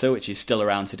Garter, which is still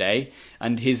around today.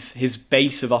 And his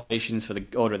base of operations for the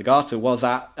Order of the Garter was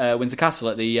at Windsor Castle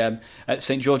at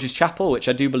St George's Chapel, which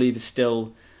I do believe is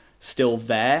still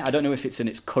there. I don't know if it's in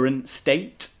its current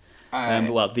state. The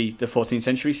 14th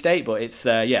century state, but it's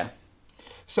yeah.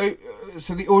 So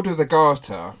the Order of the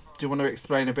Garter. Do you want to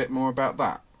explain a bit more about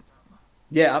that?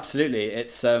 Yeah, absolutely.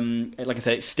 It's like I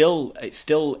said, it's still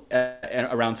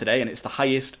around today, and it's the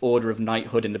highest order of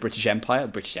knighthood in the British Empire.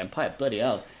 The British Empire, bloody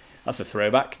hell, that's a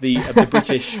throwback. The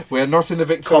British. We're not in the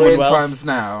Victorian times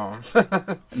now.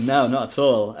 No, not at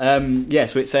all.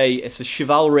 So it's a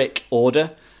chivalric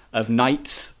order of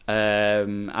knights,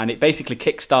 and it basically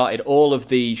kick-started all of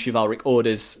the chivalric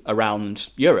orders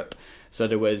around Europe. So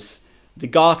there was... The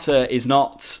Garter is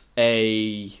not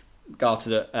a garter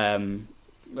that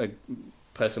a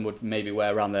person would maybe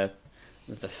wear around the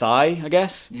thigh, I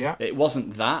guess. Yeah. It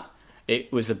wasn't that.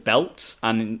 It was a belt,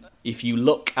 and if you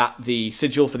look at the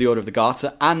sigil for the Order of the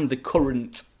Garter and the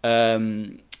current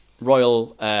royal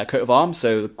coat of arms,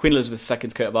 so Queen Elizabeth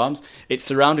II's coat of arms, it's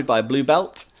surrounded by a blue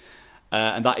belt,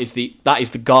 and that is the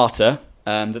Garter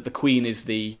that the Queen is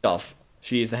the of.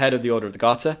 She is the head of the Order of the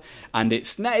Garter, and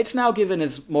it's now given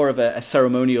as more of a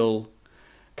ceremonial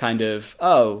kind of,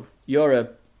 oh, you're a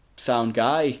sound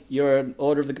guy, you're an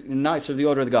Knights of the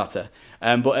Order of the Garter.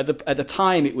 But at the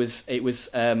time, it was a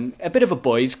bit of a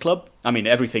boys' club. I mean,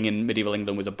 everything in medieval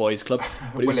England was a boys' club,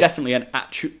 but it was definitely an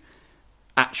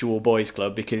actual boys'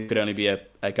 club, because it could only be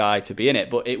a guy to be in it.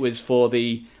 But it was for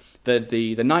the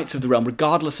Knights of the Realm,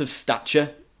 regardless of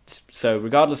stature. So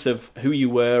regardless of who you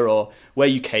were or where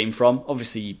you came from,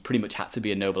 obviously you pretty much had to be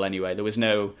a noble anyway. There was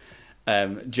no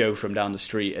Joe from down the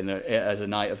street as a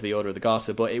knight of the Order of the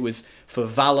Garter, but it was for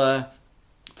valour,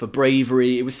 for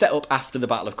bravery. It was set up after the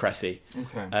Battle of Crécy.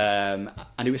 Okay.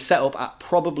 And it was set up at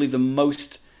probably the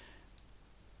most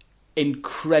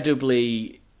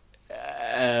incredibly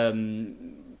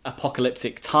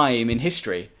apocalyptic time in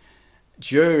history,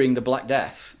 during the Black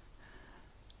Death,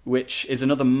 which is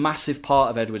another massive part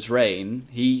of Edward's reign.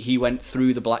 He went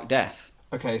through the Black Death.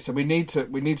 Okay, so we need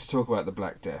to talk about the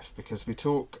Black Death, because we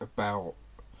talk about,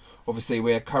 obviously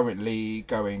we're currently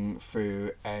going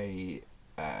through a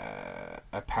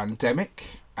pandemic.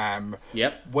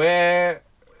 Yep. Where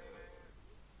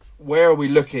are we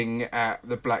looking at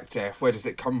the Black Death? Where does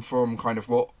it come from? Kind of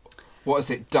what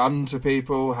has it done to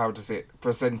people? How does it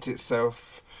present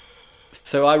itself?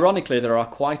 So ironically, there are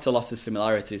quite a lot of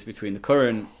similarities between the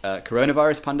current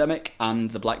coronavirus pandemic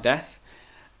and the Black Death.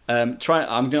 I'm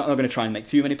not going to try and make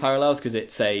too many parallels, because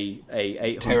it's a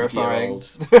 800-year-old.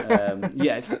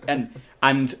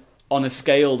 And on a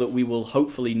scale that we will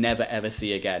hopefully never ever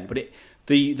see again. But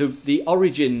the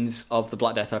origins of the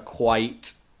Black Death are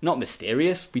quite not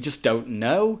mysterious. We just don't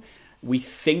know. We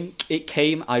think it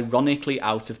came ironically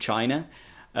out of China.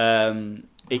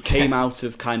 It came out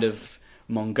of kind of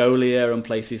Mongolia and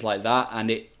places like that,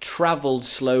 and it travelled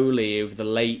slowly over the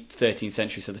late 13th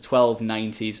century, so the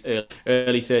 1290s,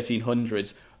 early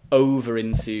 1300s, over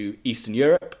into Eastern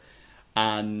Europe,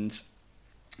 and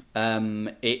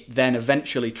it then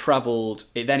eventually travelled.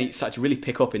 It started to really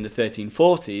pick up in the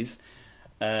 1340s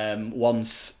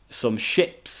once some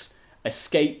ships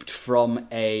escaped from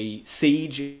a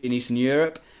siege in Eastern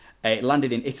Europe. It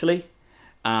landed in Italy,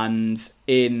 and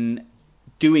in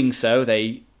doing so,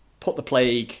 they put the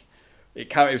plague.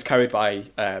 It was carried by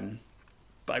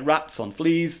rats on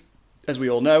fleas, as we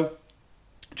all know,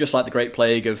 just like the Great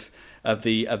Plague of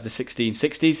the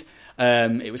 1660s.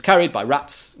 It was carried by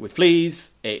rats with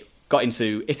fleas. It got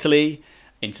into Italy,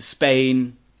 into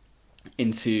Spain,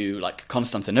 into like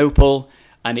Constantinople,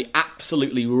 and it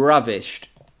absolutely ravaged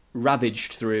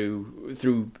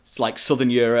through like southern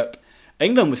Europe.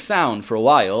 England was sound for a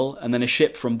while, and then a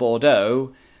ship from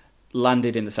Bordeaux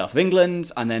landed in the south of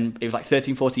England, and then it was like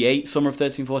 1348, summer of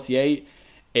 1348.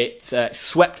 It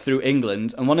swept through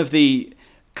England, and one of the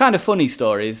kind of funny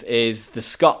stories is the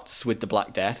Scots with the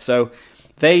Black Death. So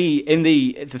they, in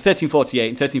the 1348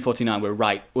 and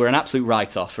 1349, were an absolute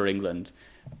write-off for England.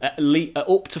 Up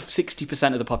to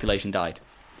 60% of the population died.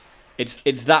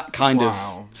 It's that kind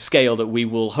of scale that we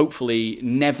will hopefully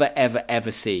never, ever,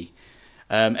 ever see.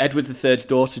 Edward III's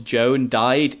daughter Joan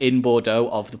died in Bordeaux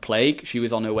of the plague. She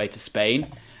was on her way to Spain,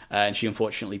 and she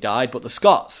unfortunately died. But the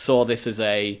Scots saw this as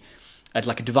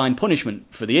like a divine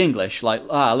punishment for the English. Like,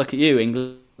 look at you,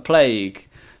 England, plague,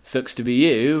 sucks to be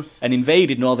you, and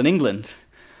invaded northern England.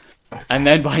 Okay. And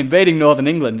then by invading northern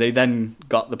England, they then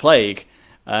got the plague.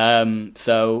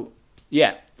 So,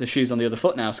 yeah, the shoe's on the other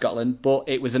foot now, Scotland. But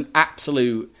it was an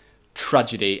absolute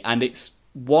tragedy, and it's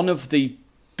one of the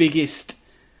biggest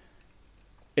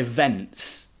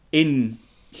events in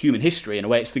human history. In a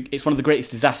way, it's one of the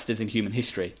greatest disasters in human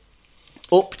history.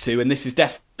 Up to, and this is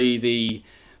definitely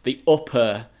the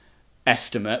upper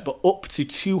estimate, but up to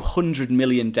 200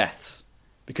 million deaths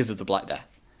because of the Black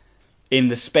Death in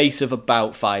the space of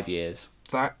about 5 years.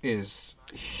 That is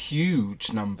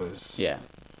huge numbers. Yeah.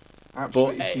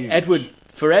 Absolutely but huge.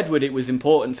 For Edward, it was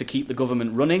important to keep the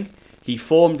government running. He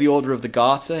formed the Order of the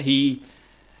Garter. He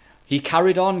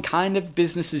carried on kind of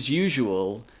business as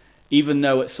usual, even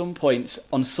though at some points,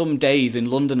 on some days in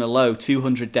London alone,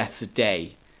 200 deaths a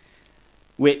day,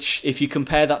 which, if you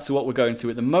compare that to what we're going through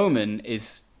at the moment,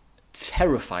 is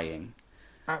terrifying.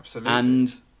 Absolutely.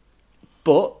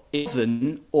 But it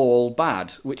isn't all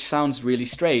bad, which sounds really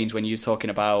strange when you're talking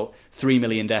about 3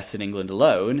 million deaths in England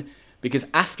alone, because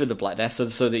after the Black Death,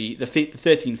 so the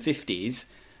 1350s,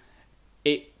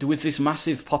 there was this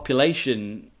massive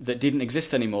population that didn't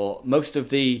exist anymore. Most of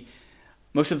the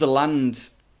land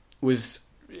was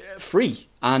free,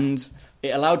 and it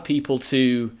allowed people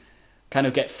to kind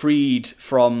of get freed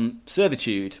from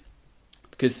servitude,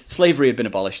 because slavery had been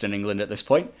abolished in England at this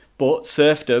point, but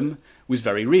serfdom was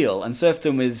very real, and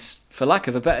serfdom is, for lack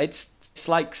of a better, it's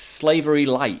like slavery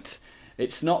light.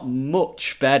 It's not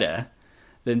much better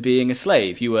than being a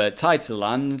slave. You were tied to the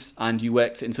land, and you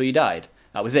worked until you died.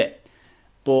 That was it.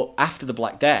 But after the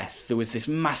Black Death, there was this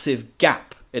massive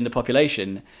gap in the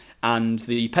population, and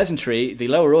the peasantry, the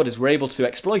lower orders, were able to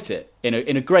exploit it in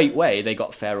a great way. They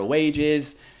got fairer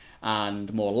wages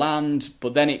and more land,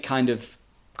 but then it kind of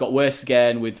got worse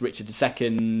again with Richard II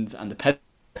and the peasants.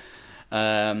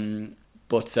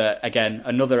 But again,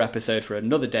 another episode for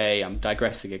another day. I'm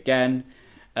digressing again.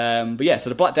 But yeah, so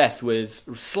the Black Death was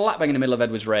slap bang in the middle of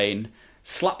Edward's reign,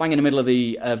 slap bang in the middle of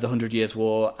the 100 Years'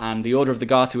 War, and the Order of the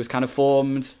Garter was kind of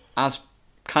formed as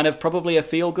kind of probably a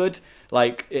feel good,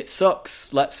 like, it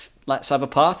sucks, let's have a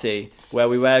party where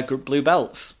we wear blue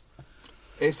belts.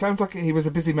 It sounds like he was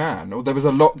a busy man, or there was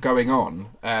a lot going on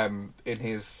in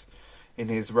his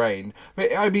reign.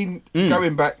 But I mean,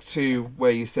 going back to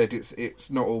where you said it's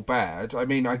not all bad. I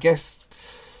mean, I guess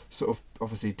sort of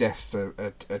obviously deaths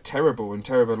are terrible and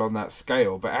terrible on that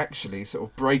scale, but actually sort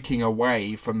of breaking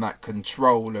away from that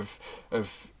control of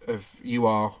you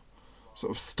are sort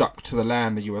of stuck to the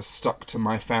land, or you are stuck to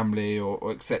my family,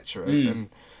 or etc.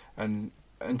 And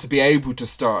to be able to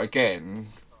start again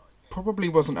probably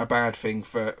wasn't a bad thing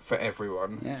for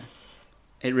everyone. Yeah,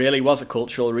 it really was a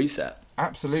cultural reset.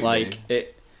 Absolutely. Like,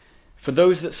 it, for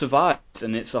those that survived,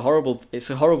 and it's a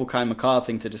horrible kind of macabre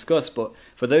thing to discuss, but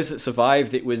for those that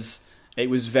survived, it was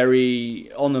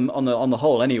very, on the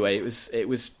whole anyway, it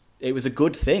was a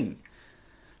good thing.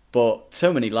 But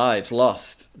so many lives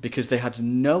lost because they had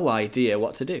no idea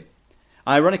what to do.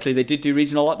 Ironically, they did do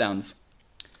regional lockdowns.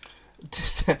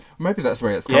 Maybe that's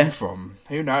where it's come from.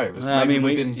 Who knows? I mean,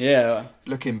 we've been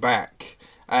looking back.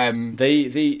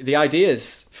 The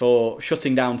ideas for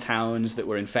shutting down towns that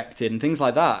were infected and things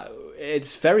like that,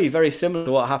 it's very, very similar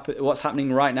to what's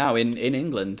happening right now in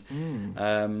England.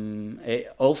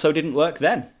 It also didn't work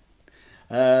then.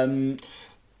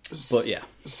 But yeah.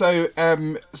 So,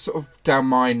 sort of down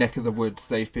my neck of the woods,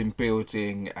 they've been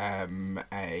building a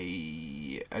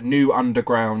new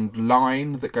underground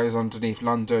line that goes underneath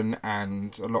London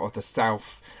and a lot of the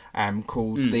south,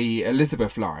 called the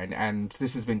Elizabeth Line, and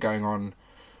this has been going on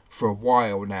for a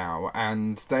while now,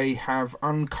 and they have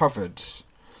uncovered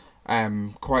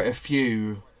quite a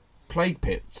few plague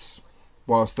pits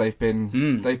whilst they've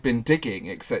been digging,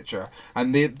 etc.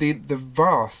 And the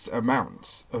vast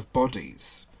amounts of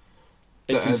bodies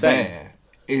It's that insane. are there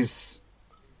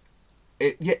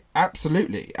yeah,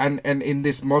 absolutely. And in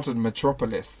this modern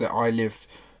metropolis that I live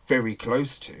very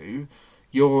close to,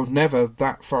 you're never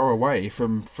that far away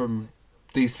from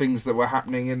these things that were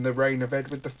happening in the reign of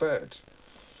Edward III.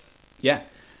 Yeah.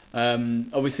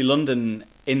 Obviously, London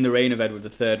in the reign of Edward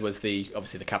III was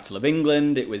obviously the capital of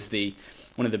England. It was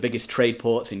one of the biggest trade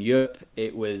ports in Europe.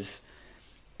 It was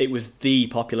the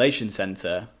population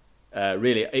centre.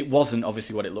 Really, it wasn't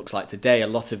obviously what it looks like today. A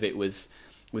lot of it was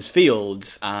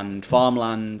fields and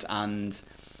farmland, and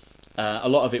a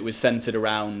lot of it was centred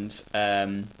around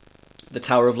the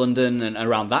Tower of London and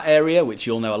around that area, which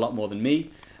you'll know a lot more than me.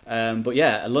 But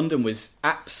yeah, London was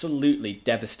absolutely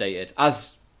devastated,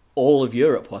 as all of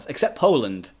Europe was, except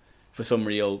Poland. For some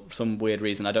weird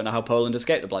reason, I don't know how Poland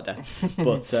escaped the Black Death.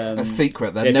 But a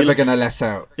secret they're never going to let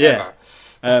out. Yeah.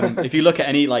 If you look at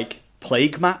any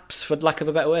plague maps, for lack of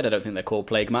a better word, I don't think they're called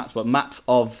plague maps, but maps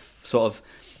of sort of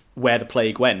where the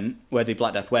plague went, where the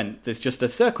Black Death went, there's just a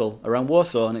circle around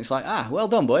Warsaw, and it's like, well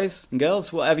done, boys and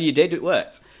girls, whatever you did, it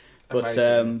worked.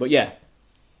 But yeah,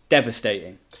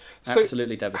 devastating,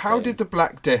 absolutely devastating. How did the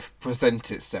Black Death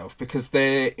present itself? Because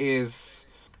there is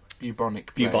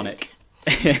bubonic plague. Bubonic.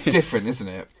 It's different, isn't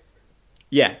it?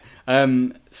 Yeah.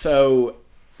 So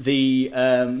the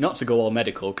not to go all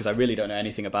medical, because I really don't know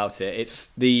anything about it. It's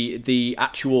the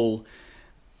actual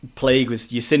plague was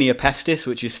Yersinia pestis,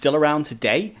 which is still around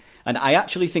today. And I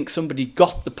actually think somebody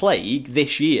got the plague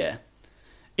this year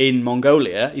in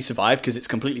Mongolia. He survived because it's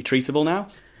completely treatable now.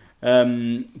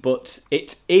 But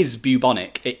it is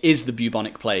bubonic. It is the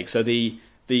bubonic plague. So the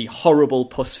horrible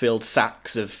pus-filled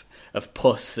sacs of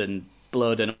pus and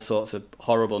blood and all sorts of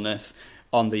horribleness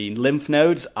on the lymph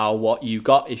nodes are what you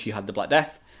got if you had the Black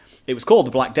Death. It was called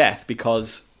the Black Death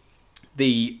because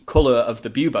the colour of the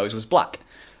buboes was black.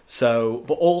 So,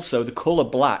 but also the colour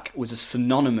black was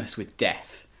synonymous with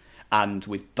death and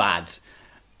with bad.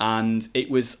 And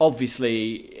it was there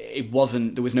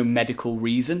was no medical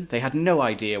reason. They had no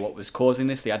idea what was causing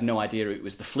this. They had no idea it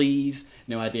was the fleas,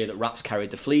 no idea that rats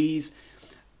carried the fleas.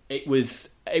 It was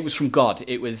from God.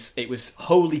 It was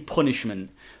holy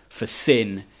punishment for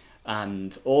sin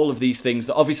and all of these things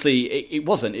that obviously it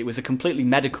wasn't. It was a completely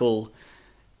medical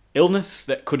illness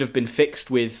that could have been fixed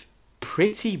with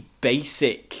pretty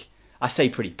basic. I say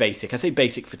pretty basic. I say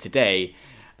basic for today.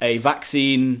 A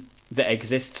vaccine that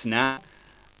exists now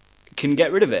can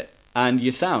get rid of it, and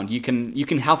you're sound. You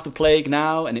can have the plague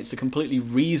now, and it's a completely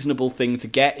reasonable thing to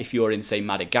get if you're in, say,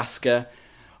 Madagascar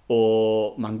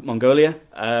or Mongolia.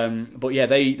 But yeah,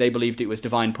 they believed it was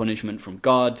divine punishment from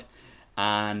God,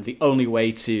 and the only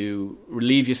way to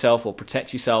relieve yourself or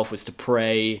protect yourself was to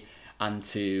pray and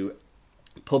to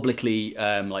publicly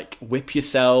whip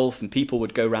yourself, and people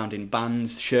would go around in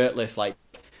bands, shirtless,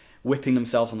 whipping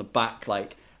themselves on the back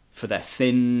for their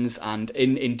sins. And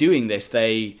in doing this,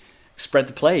 they spread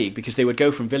the plague, because they would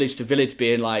go from village to village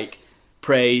being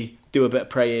pray, do a bit of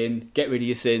praying, get rid of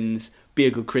your sins, be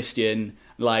a good Christian.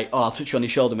 I'll touch you on your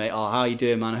shoulder, mate. Oh, how you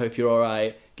doing, man? I hope you're all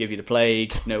right. Give you the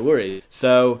plague. No worries.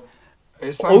 So,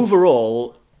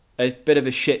 overall, a bit of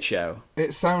a shit show.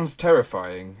 It sounds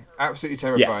terrifying. Absolutely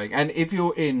terrifying. Yeah. And if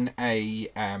you're in a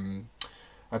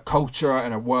culture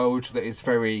and a world that is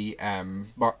very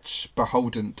much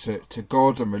beholden to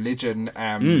God and religion,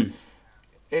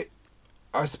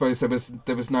 I suppose there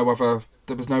was no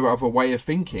other way of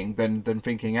thinking than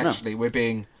thinking actually we're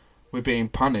being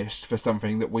punished for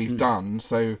something that we've done,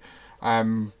 so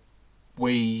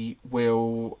we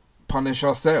will punish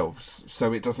ourselves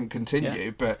so it doesn't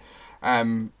continue. Yeah. But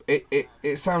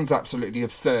it sounds absolutely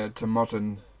absurd to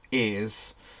modern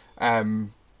ears.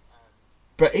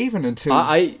 But even until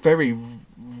very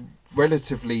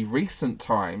relatively recent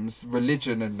times,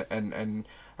 religion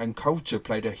and culture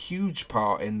played a huge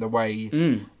part in the way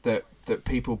that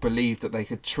people believed that they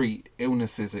could treat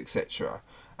illnesses, etc.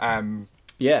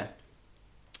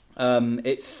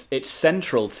 It's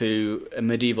central to a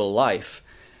medieval life.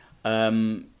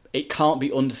 It can't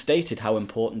be understated how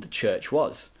important the church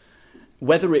was.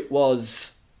 Whether it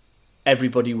was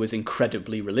everybody was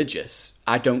incredibly religious,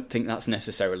 I don't think that's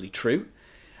necessarily true.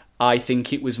 I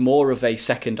think it was more of a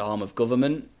second arm of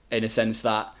government, in a sense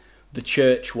that the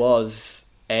church was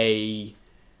an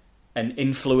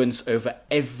influence over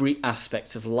every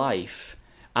aspect of life.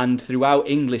 And throughout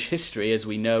English history, as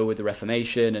we know with the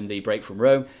Reformation and the break from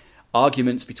Rome,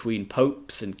 arguments between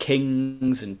popes and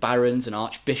kings and barons and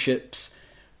archbishops,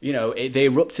 they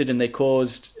erupted and they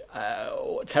caused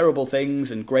terrible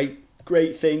things and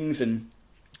great things. And,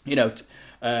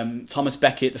 Thomas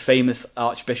Becket, the famous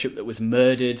archbishop that was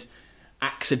murdered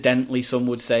accidentally, some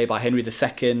would say, by Henry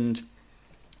II.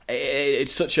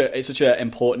 It's such an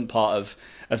important part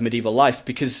of medieval life,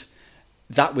 because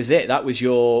that was it. That was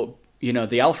your,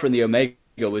 the alpha and the omega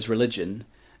was religion.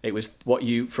 It was what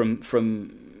you, from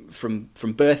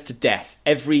birth to death,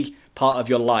 every part of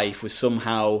your life was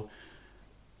somehow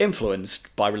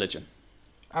influenced by religion.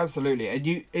 Absolutely. And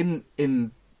you in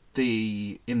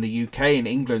the UK, in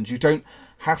England, you don't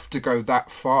have to go that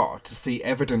far to see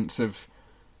evidence of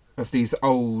these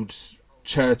old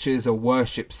churches or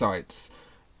worship sites.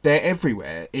 They're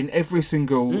everywhere, in every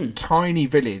single tiny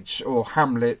village or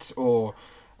hamlet or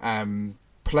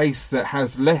place that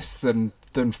has less than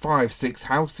 5-6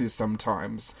 houses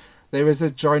sometimes. There is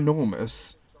a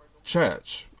ginormous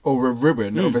church or a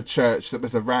ruin of a church that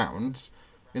was around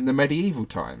in the medieval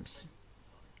times.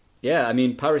 Yeah, I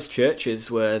mean, parish churches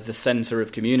were the centre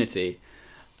of community.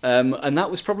 And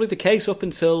that was probably the case up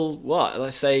until,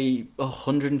 let's say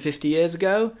 150 years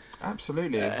ago?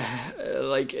 Absolutely.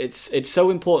 It's so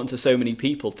important to so many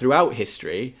people throughout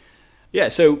history. Yeah,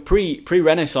 so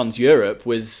pre-Renaissance Europe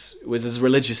was as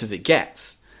religious as it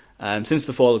gets. Since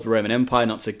the fall of the Roman Empire,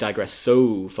 not to digress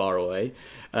so far away.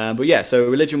 But yeah, so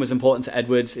religion was important to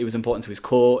Edward, it was important to his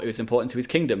court, it was important to his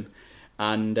kingdom.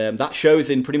 And that shows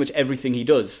in pretty much everything he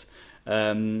does.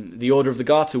 The Order of the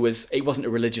Garter wasn't a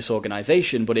religious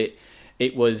organisation, but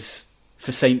it was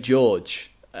for St.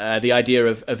 George. The idea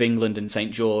of England and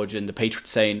St. George and the patron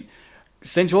saint.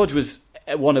 St. George was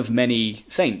one of many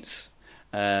saints.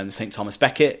 St. Thomas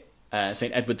Becket,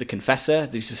 St. Edward the Confessor.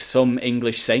 These are some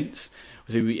English saints.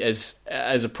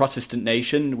 As a Protestant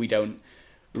nation, we don't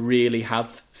really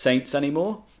have saints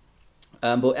anymore.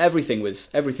 But everything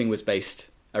was based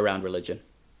around religion.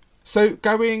 So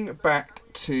going back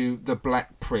to the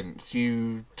Black Prince,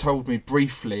 you told me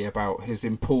briefly about his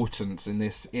importance in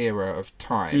this era of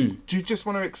time. Do you just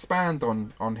want to expand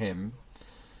on him?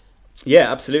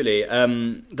 Yeah, absolutely.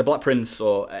 The Black Prince,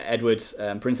 or Edward,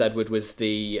 Prince Edward, was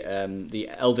the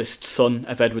eldest son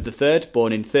of Edward III,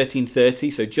 born in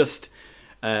 1330. So just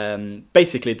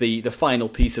basically the final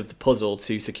piece of the puzzle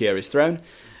to secure his throne.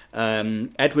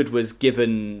 Edward was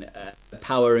given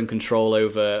power and control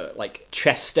over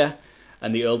Chester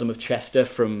and the earldom of Chester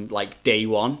from day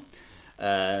one.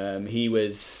 He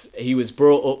was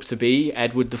brought up to be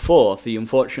Edward IV. He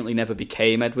unfortunately never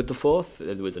became Edward IV.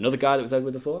 There was another guy that was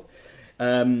Edward IV.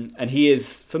 And he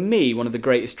is, for me, one of the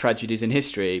greatest tragedies in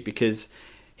history, because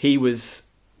he was,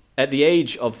 at the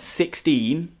age of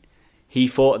 16, he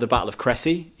fought at the Battle of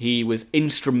Crecy. He was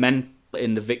instrumental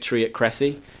in the victory at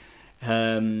Crecy.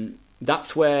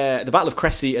 That's where the Battle of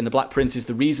Crecy and the Black Prince is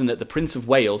the reason that the Prince of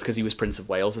Wales, because he was Prince of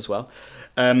Wales as well,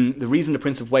 the reason the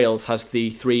Prince of Wales has the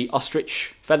 3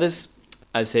 ostrich feathers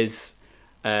as his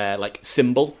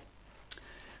symbol,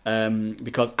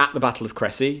 because at the Battle of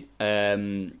Crecy,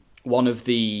 one of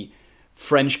the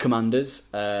French commanders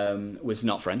was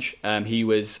not French. He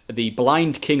was the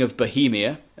blind king of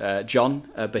Bohemia, John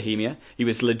Bohemia. He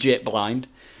was legit blind.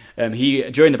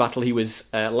 During the battle, he was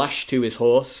lashed to his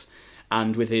horse,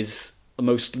 and with his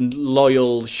most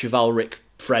loyal chivalric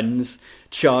friends,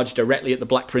 charged directly at the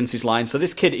Black Prince's line. So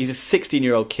this kid, he's a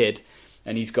 16-year-old kid,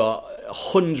 and he's got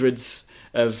hundreds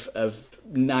of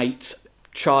knights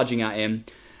charging at him.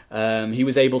 He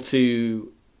was able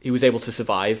to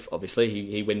survive.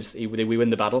 Obviously, we win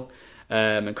the battle,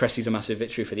 and Crecy's a massive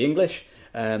victory for the English.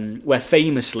 Where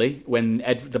famously, when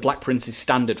the Black Prince's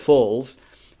standard falls,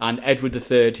 and Edward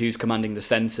III, who's commanding the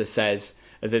centre, says,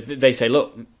 they say,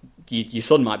 "Look, your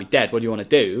son might be dead. What do you want to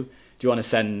do? Do you want to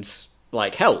send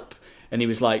help?" And he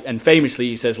was and famously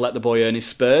he says, "Let the boy earn his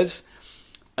spurs,"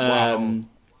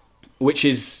 which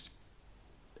is,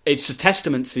 it's a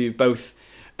testament to both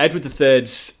Edward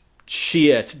III's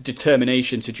sheer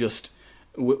determination to just,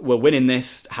 we're winning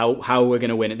this. How we're going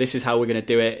to win it? This is how we're going to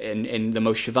do it in the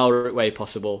most chivalric way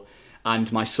possible.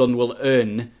 And my son will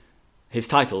earn his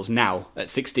titles now at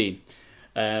 16.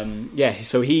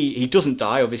 So he doesn't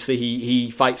die. Obviously,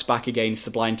 he fights back against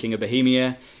the blind king of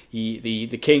Bohemia.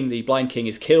 The blind king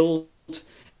is killed,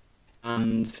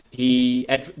 and the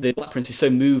Black Prince is so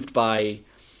moved by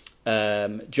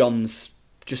John's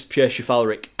just pure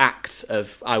chivalric act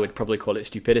of, I would probably call it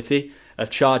stupidity, of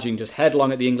charging just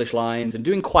headlong at the English lines and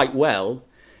doing quite well,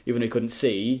 even though he couldn't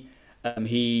see.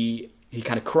 He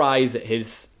kind of cries at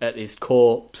his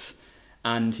corpse,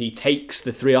 and he takes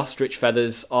the 3 ostrich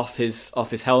feathers off his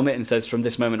helmet and says, "From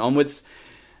this moment onwards,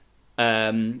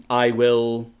 I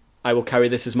will carry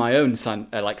this as my own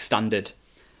standard."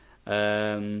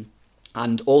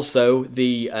 And also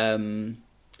the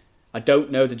I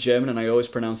don't know the German, and I always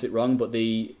pronounce it wrong, but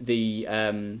the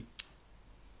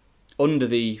under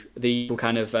the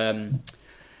kind of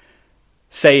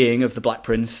saying of the Black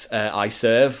Prince, "I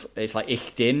serve," it's like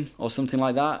 "Ich din" or something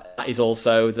like that. That is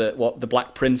also what the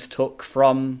Black Prince took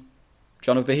from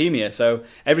John of Bohemia. So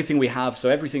everything we have, so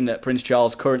everything that Prince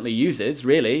Charles currently uses,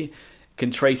 really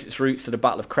can trace its roots to the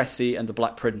Battle of Crécy and the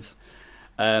Black Prince.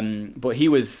 But he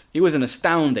was an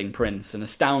astounding prince, an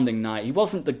astounding knight. He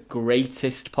wasn't the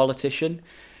greatest politician.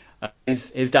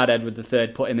 His dad Edward III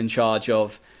put him in charge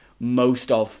of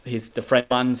most of the French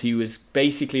lands. He was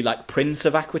basically like Prince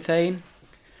of Aquitaine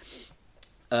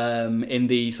in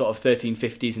the sort of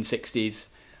 1350s and 60s.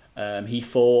 He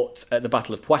fought at the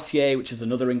Battle of Poitiers, which is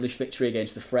another English victory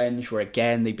against the French, where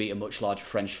again they beat a much larger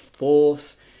French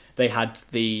force. They had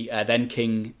the then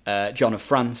King John of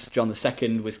France, John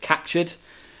II, was captured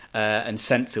and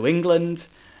sent to England.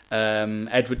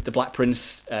 Edward the Black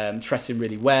Prince treated him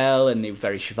really well, and he was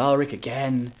very chivalric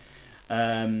again.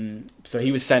 So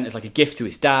he was sent as like a gift to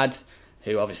his dad,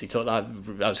 who obviously thought that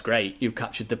was great. You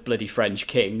captured the bloody French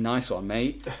king. Nice one,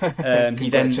 mate.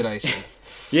 Congratulations.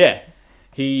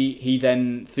 He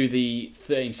then, through the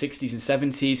 1360s and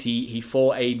 70s, he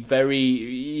fought a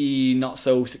very not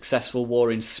so successful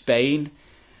war in Spain,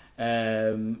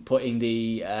 putting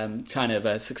the kind of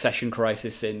a succession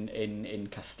crisis in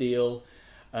Castile,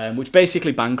 which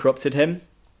basically bankrupted him,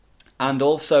 and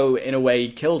also in a way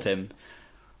killed him.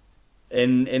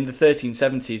 In the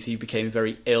 1370s, he became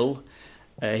very ill.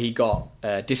 He got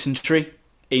dysentery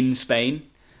in Spain.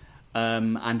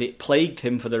 And it plagued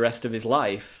him for the rest of his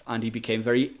life, and he became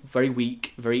very, very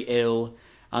weak, very ill,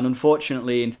 and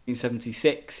unfortunately in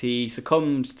 1876 he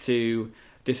succumbed to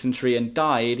dysentery and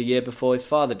died a year before his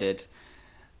father did.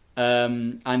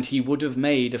 And he would have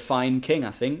made a fine king,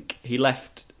 I think. He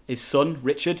left his son,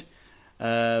 Richard,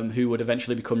 who would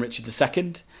eventually become Richard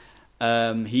II.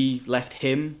 He left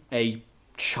him a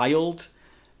child,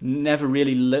 never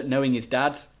really knowing his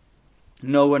dad,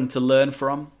 no one to learn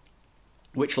from,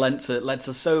 which led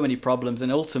to so many problems,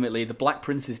 and ultimately the Black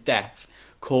Prince's death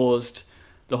caused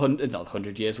the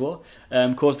 100 Years' War,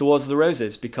 caused the Wars of the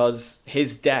Roses, because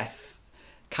his death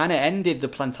kind of ended the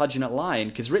Plantagenet line,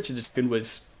 because Richard II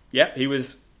was, he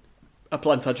was a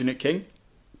Plantagenet king,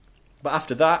 but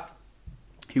after that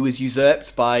he was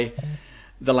usurped by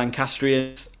the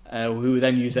Lancastrians, who were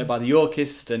then usurped by the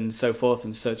Yorkists, and so forth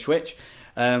and such which,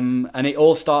 and it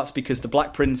all starts because the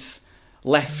Black Prince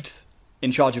left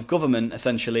in charge of government,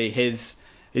 essentially, his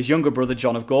younger brother,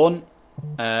 John of Gaunt,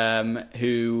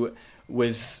 who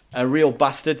was a real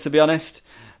bastard, to be honest,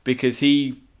 because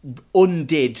he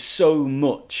undid so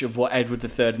much of what Edward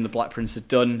III and the Black Prince had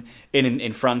done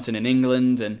in France and in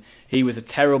England, and he was a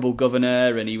terrible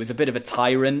governor, and he was a bit of a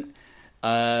tyrant,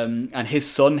 and his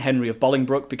son, Henry of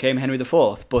Bolingbroke, became Henry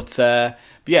IV. But so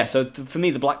for me,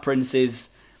 the Black Prince is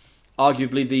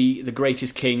arguably the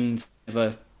greatest king to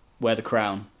ever wear the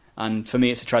crown. And for me,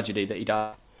 it's a tragedy that he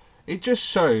died. It just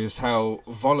shows how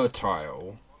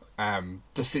volatile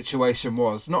the situation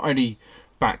was, not only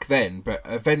back then, but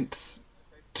events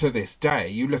to this day.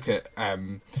 You look at,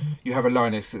 you have a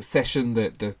line of succession,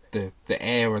 the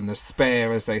heir and the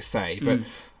spare, as they say, but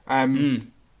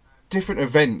different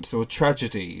events or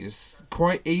tragedies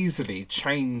quite easily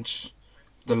change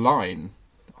the line.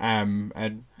 We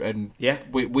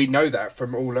know that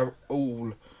from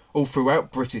all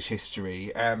throughout British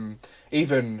history,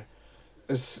 even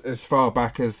as far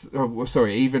back as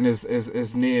even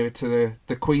as near to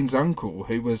the Queen's uncle,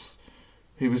 who was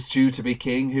due to be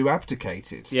king, who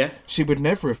abdicated. Yeah, she would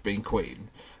never have been queen.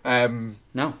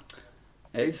 No,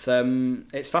 it's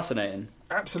fascinating.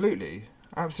 Absolutely.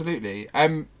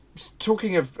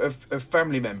 Talking of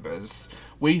family members,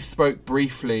 we spoke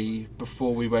briefly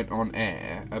before we went on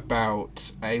air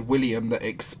about a William that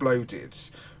exploded.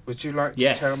 Would you like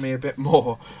to tell me a bit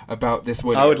more about this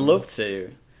William? I would love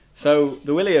to. So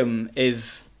the William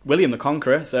is William the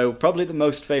Conqueror, so probably the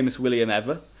most famous William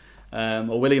ever,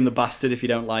 or William the Bastard if you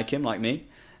don't like him, like me.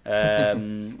 He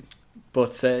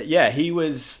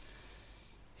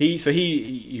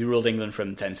ruled England from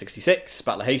 1066,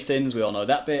 Battle of Hastings, we all know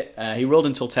that bit. He ruled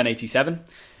until 1087,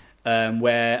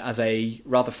 where as a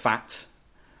rather fat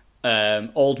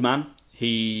old man,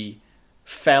 he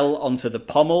fell onto the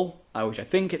pommel, which I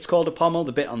think it's called a pommel,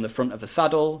 the bit on the front of the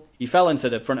saddle. He fell into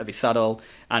the front of his saddle,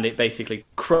 and it basically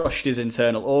crushed his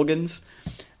internal organs.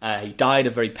 He died a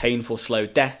very painful, slow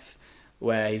death,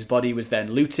 where his body was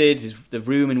then looted. The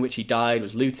room in which he died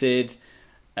was looted.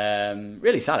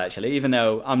 Really sad, actually. Even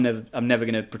though I'm never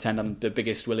going to pretend I'm the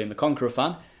biggest William the Conqueror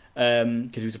fan,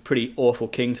 because he was a pretty awful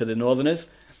king to the Northerners.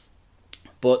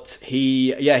 But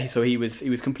he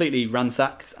was completely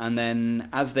ransacked, and then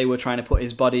as they were trying to put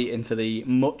his body into the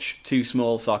much too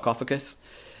small sarcophagus,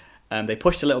 they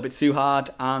pushed a little bit too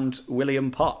hard, and William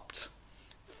popped,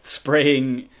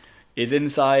 spraying his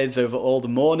insides over all the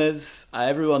mourners.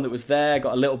 Everyone that was there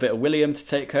got a little bit of William to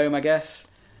take home, I guess.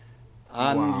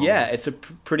 And Wow. yeah, it's a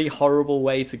pretty horrible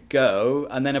way to go,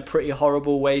 and then a pretty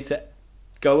horrible way to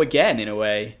go again, in a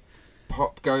way.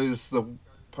 Pop goes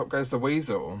the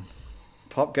weasel.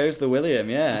 Pop goes the William,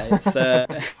 yeah. It's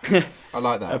I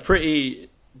like that. a pretty,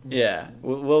 yeah.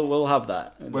 We'll have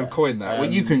that. We'll coin that. Well,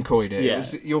 you can coin it. yeah. It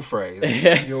was your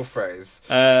phrase. Your phrase.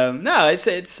 No, it's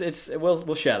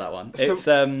we'll share that one. So- It's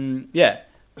yeah.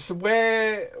 So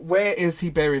where is he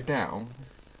buried now?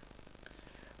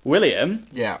 William.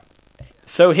 Yeah.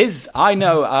 So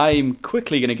I'm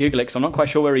quickly going to Google it because I'm not quite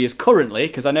sure where he is currently,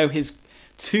 because I know his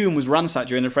tomb was ransacked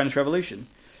during the French Revolution.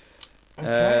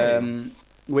 Okay.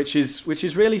 Which is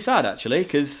really sad, actually,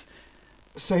 because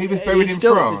So he was buried in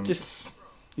still- France. it's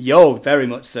very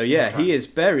much so. Yeah, Okay. he is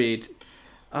buried.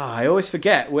 I always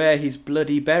forget where he's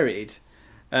bloody buried.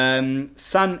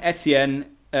 Saint Etienne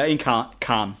in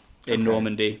Caen in Okay.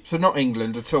 Normandy. So not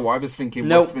England at all. I was thinking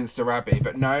Nope. Westminster Abbey,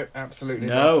 but no, absolutely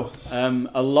not. No,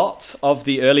 a lot of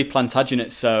the early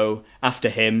Plantagenets, so after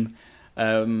him,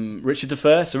 Richard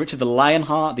I, so Richard the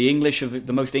Lionheart,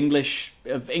 the most English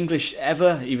of English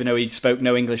ever, even though he spoke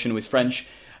no English and was French.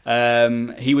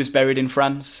 He was buried in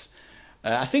France.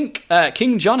 I think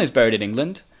King John is buried in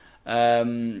England,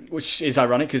 which is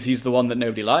ironic because he's the one that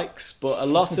nobody likes. But a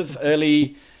lot of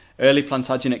early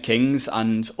Plantagenet kings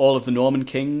and all of the Norman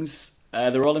kings,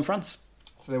 they're all in France.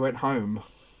 So they went home.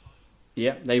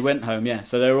 Yeah, they went home, yeah.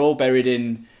 So they were all buried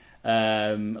in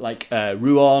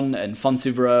Rouen and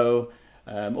Fontevraud,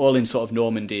 all in sort of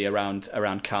Normandy around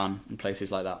Caen and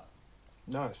places like that.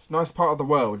 Nice part of the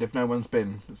world if no one's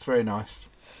been. It's very nice.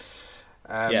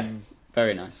 Yeah,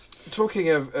 very nice. Talking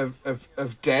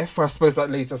of death, I suppose that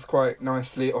leads us quite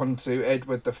nicely onto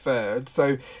Edward III.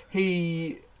 So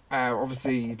he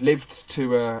obviously lived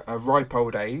to a ripe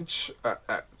old age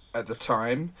at the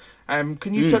time.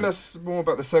 Can you tell us more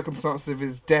about the circumstances of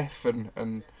his death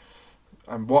and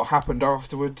what happened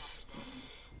afterwards?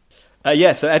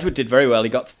 So Edward did very well. He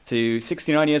got to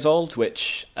 69 years old,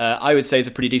 which I would say is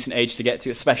a pretty decent age to get to,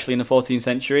 especially in the 14th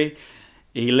century.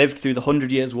 He lived through the 100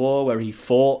 Years' War, where he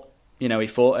fought. He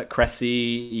fought at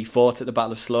Crécy, he fought at the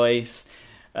Battle of Sluys,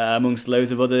 amongst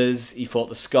loads of others. He fought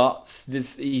the Scots.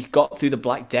 He got through the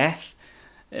Black Death,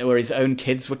 where his own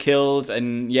kids were killed,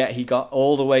 and yet he got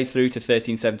all the way through to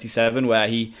 1377, where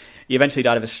he eventually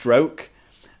died of a stroke.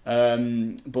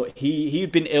 But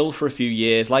he'd been ill for a few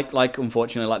years,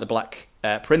 unfortunately, like the Black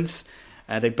Prince.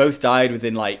 They both died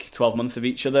within 12 months of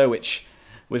each other, which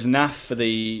was naff for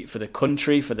the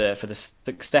country, for the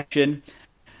succession.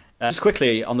 Just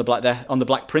quickly on the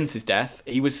Black Prince's death,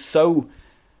 he was so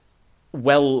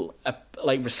well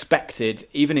respected.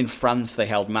 Even in France, they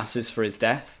held masses for his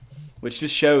death, which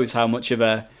just shows how much of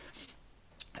a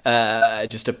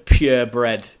just a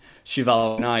purebred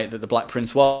chivalric knight that the Black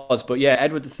Prince was. But yeah,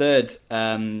 Edward III,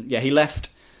 he left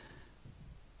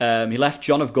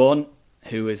John of Gaunt,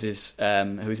 who was his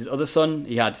other son.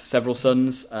 He had several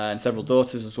sons and several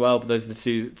daughters as well, but those are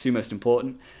the two most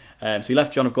important. So he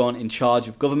left John of Gaunt in charge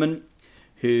of government,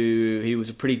 he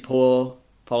was a pretty poor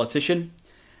politician,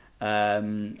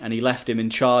 and he left him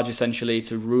in charge essentially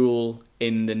to rule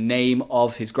in the name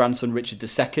of his grandson Richard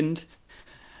II.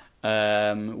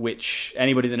 Which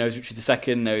anybody that knows Richard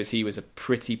II knows he was a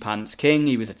pretty pants king.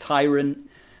 He was a tyrant.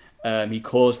 He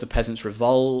caused the peasants'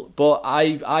 revolt. But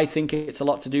I think it's a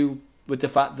lot to do with the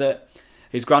fact that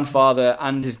his grandfather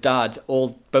and his dad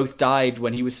both died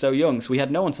when he was so young. So he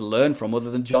had no one to learn from other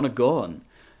than John of Gaunt,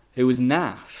 who was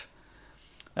naff.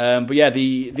 But yeah,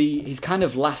 his kind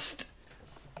of last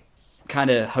kind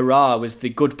of hurrah was the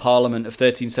Good Parliament of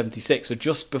 1376. So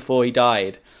just before he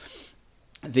died,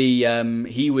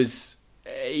 he was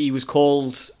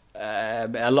called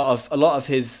a lot of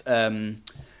his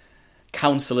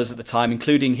councillors at the time,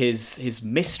 including his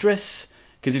mistress,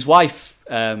 because his wife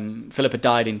Philippa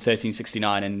died in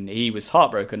 1369, and he was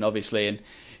heartbroken, obviously, and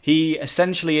he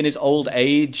essentially in his old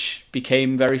age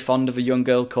became very fond of a young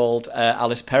girl called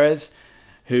Alice Perez,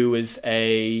 who was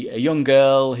a young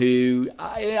girl who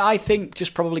I think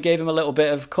just probably gave him a little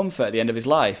bit of comfort at the end of his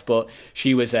life. But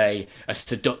she was a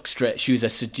seductress, she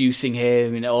was seducing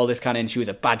him and all this kind of, and she was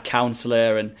a bad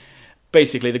counsellor, and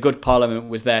basically the good Parliament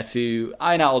was there to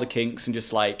iron out all the kinks and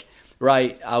just like,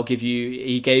 right, I'll give you.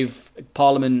 He gave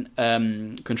Parliament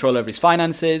control over his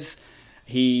finances.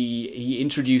 He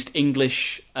introduced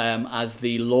English as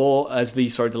the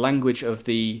language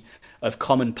of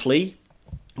common plea,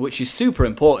 which is super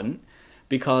important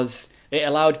because it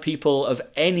allowed people of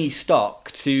any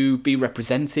stock to be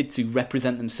represented, to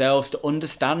represent themselves, to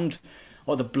understand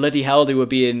what the bloody hell they were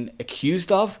being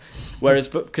accused of. Whereas,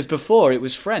 because before it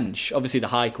was French, obviously the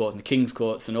High Court and the King's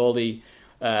Courts and all the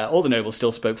nobles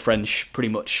still spoke French pretty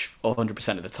much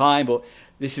 100% of the time, but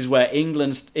this is where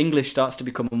English starts to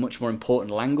become a much more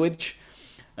important language.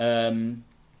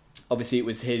 Obviously, it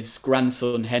was his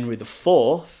grandson, Henry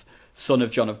IV, son of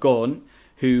John of Gaunt,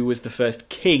 who was the first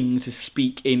king to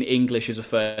speak in English as a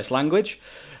first language.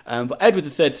 But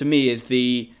Edward III, to me, is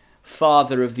the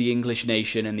father of the English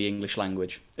nation and the English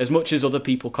language. As much as other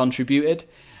people contributed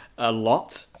a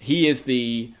lot, he is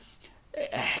the...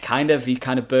 He kind of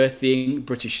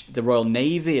birthed the Royal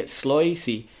Navy at Sluys.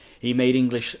 He made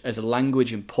English as a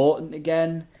language important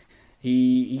again.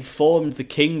 He formed the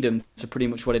kingdom to pretty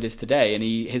much what it is today, and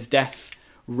his death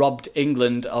robbed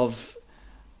England of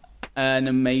an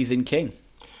amazing king.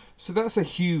 So that's a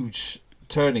huge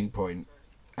turning point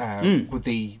with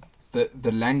the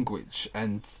language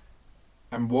and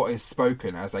what is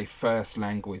spoken as a first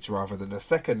language rather than a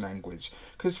second language.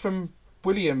 Because from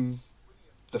William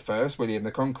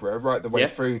the Conqueror, right the way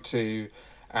through to,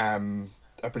 I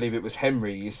believe it was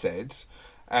Henry, you said,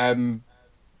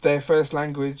 their first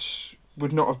language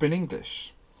would not have been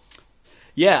English.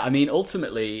 Yeah, I mean,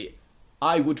 ultimately,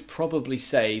 I would probably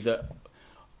say that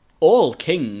all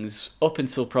kings, up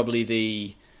until probably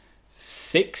the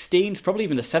 16th, probably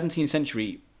even the 17th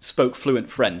century, spoke fluent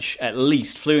French, at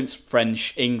least fluent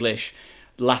French, English,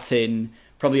 Latin,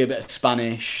 probably a bit of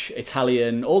Spanish,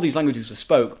 Italian, all these languages were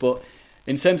spoke, but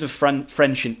in terms of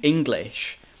French and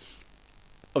English,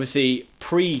 obviously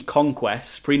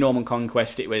pre-conquest, pre-Norman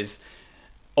conquest, it was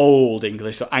Old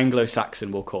English, so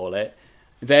Anglo-Saxon we'll call it.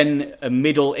 Then a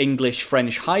Middle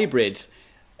English-French hybrid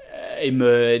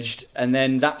emerged, and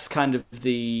then that's kind of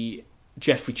the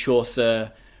Geoffrey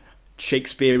Chaucer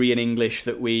Shakespearean English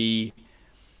that we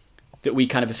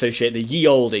kind of associate, the ye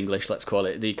old English, let's call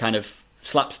it, the kind of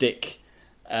slapstick,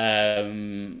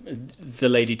 the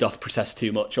lady doth protest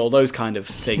too much, all those kind of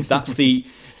things. That's the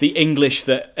English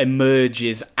that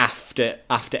emerges after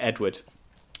Edward,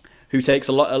 who takes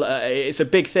a lot. It's a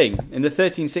big thing in the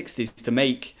 1360s and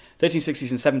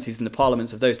 70s in the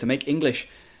parliaments of those to make English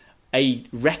a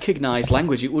recognised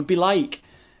language. It would be like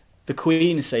the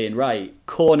Queen saying, right,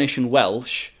 Cornish and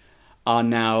Welsh are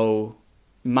now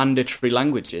mandatory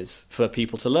languages for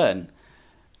people to learn.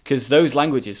 Because those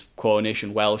languages, Cornish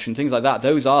and Welsh and things like that,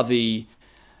 those are the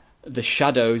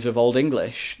shadows of Old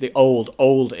English, the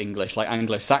old English, like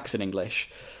Anglo-Saxon English,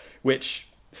 which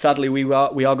sadly we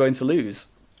are going to lose.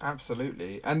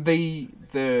 Absolutely. And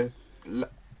the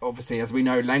obviously, as we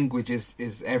know, language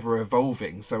is ever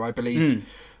evolving. So I believe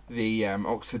the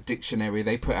Oxford Dictionary,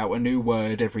 they put out a new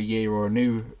word every year, or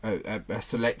a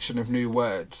selection of new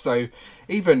words. So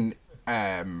even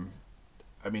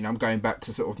I mean, I'm going back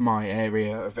to sort of my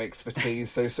area of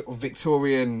expertise. So sort of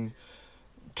Victorian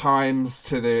times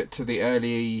to the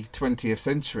early 20th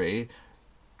century,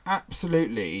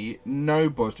 absolutely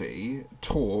nobody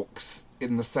talks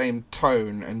in the same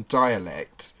tone and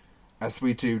dialect as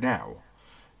we do now.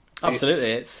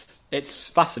 Absolutely, it's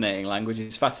fascinating. Language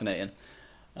is fascinating,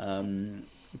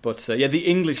 but the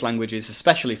English language is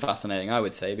especially fascinating, I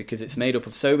would say, because it's made up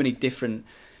of so many different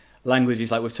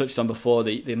languages, like we've touched on before,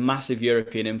 the massive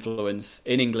European influence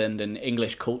in England and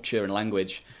English culture and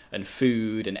language and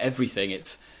food and everything.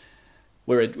 It's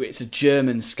a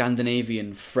German,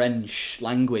 Scandinavian, French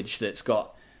language that's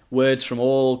got words from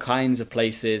all kinds of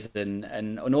places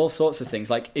and all sorts of things.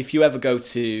 Like if you ever go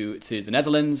to the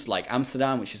Netherlands, like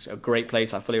Amsterdam, which is a great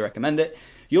place, I fully recommend it,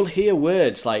 you'll hear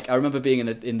words like, I remember being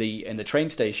in the train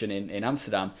station in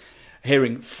Amsterdam,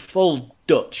 hearing full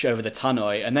Dutch over the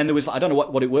tannoy, and then there was, I don't know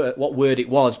what word it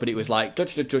was, but it was like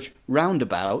Dutch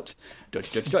roundabout,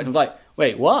 Dutch. And I was like,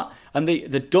 wait, what? And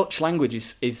the Dutch language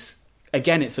is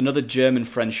again, it's another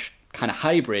German-French kind of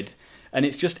hybrid, and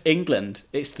it's just England.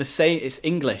 It's the same. It's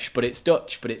English, but it's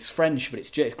Dutch, but it's French, but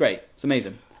it's great. It's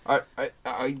amazing.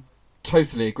 I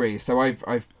totally agree. So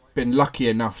I've been lucky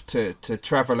enough to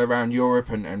travel around Europe,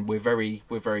 and we're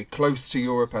very close to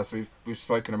Europe, as we've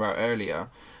spoken about earlier.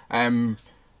 And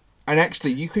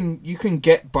actually, you can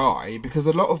get by because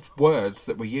a lot of words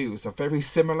that we use are very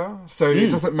similar. So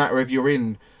it doesn't matter if you're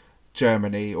in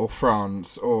Germany or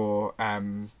France or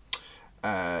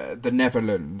the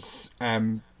Netherlands.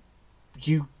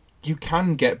 You you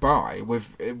can get by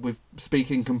with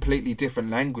speaking completely different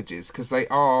languages because they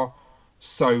are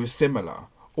so similar.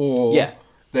 Or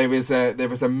there is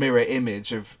a mirror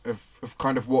image of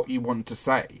kind of what you want to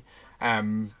say,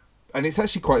 and it's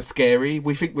actually quite scary.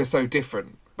 We think we're so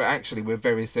different, but actually we're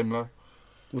very similar.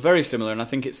 We're very similar, and I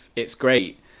think it's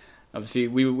great. Obviously,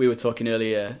 we were talking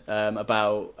earlier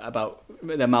about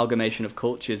the amalgamation of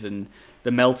cultures and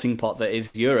the melting pot that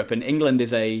is Europe, and England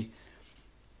is and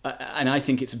I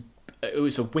think it's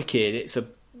a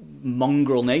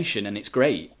mongrel nation, and it's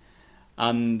great.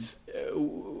 And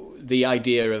the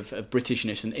idea of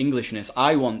Britishness and Englishness,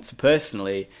 I want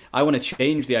to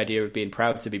change the idea of being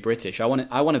proud to be British. I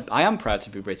am proud to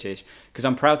be British because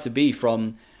I'm proud to be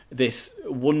from this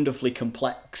wonderfully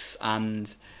complex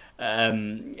and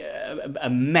a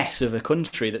mess of a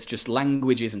country that's just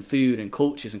languages and food and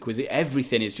cultures and cuisine.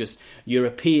 Everything is just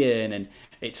European, and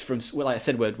it's from, well, like I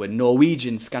said, we're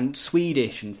Norwegian,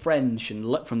 Swedish and French,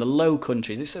 and from the Low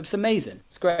Countries. It's amazing.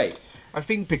 It's great. I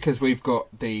think because we've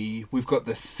got the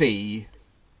sea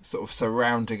sort of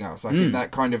surrounding us. I think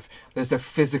that kind of, there's a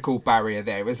physical barrier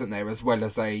there, isn't there, as well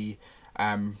as a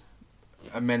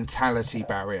mentality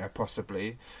barrier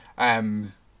possibly.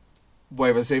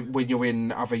 Whereas when you're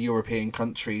in other European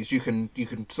countries, you can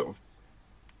sort of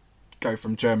go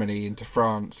from Germany into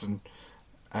France and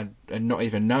not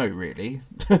even know, really.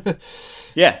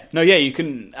 You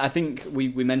can. I think we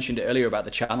mentioned it earlier about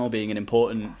the Channel being an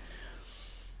important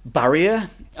barrier.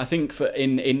 I think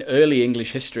in early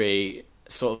English history,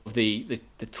 sort of the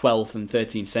 12th and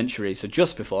 13th century, so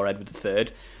just before Edward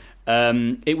III,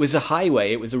 it was a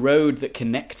highway. It was a road that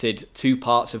connected two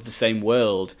parts of the same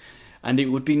world. And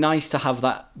it would be nice to have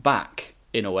that back,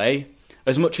 in a way.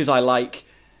 As much as I like,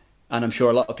 and I'm sure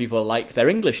a lot of people like, their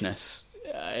Englishness,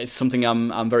 it's something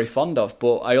I'm very fond of,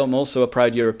 but I am also a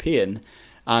proud European,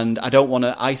 and I don't want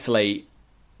to isolate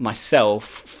myself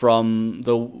from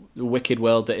the wicked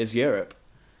world that is Europe.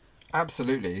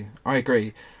 Absolutely, I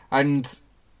agree. And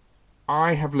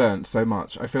I have learned so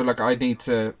much. I feel like I need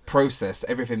to process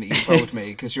everything that you told me,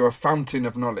 because you're a fountain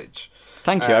of knowledge.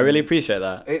 Thank you. I really appreciate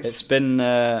that. It's been.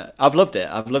 I've loved it.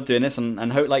 I've loved doing this, and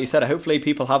like you said, hopefully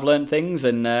people have learned things,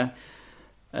 and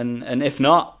if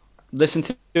not, listen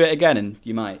to it again, and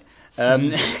you might.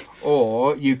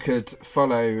 Or you could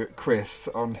follow Chris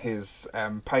on his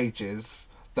pages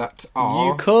that are.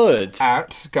 You could.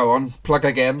 Go on, plug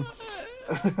again.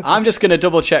 I'm just going to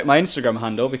double check my Instagram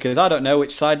handle because I don't know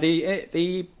which side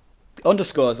the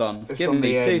underscore's on. It's on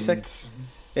the end.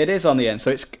 It is on the end,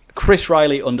 so it's Chris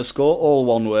Riley _ all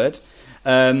one word.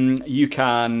 You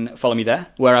can follow me there,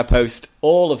 where I post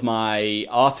all of my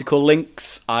article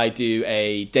links. I do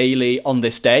a daily on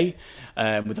this day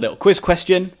with a little quiz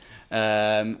question.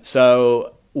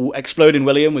 So Exploding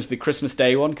William was the Christmas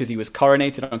Day one because he was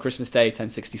coronated on Christmas Day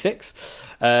 1066.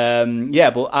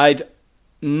 But I'd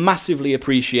massively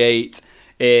appreciate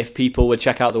if people would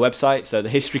check out the website. So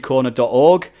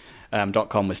thehistorycorner.org.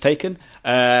 .com was taken.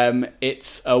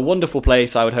 It's a wonderful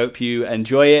place. I would hope you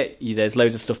enjoy it. There's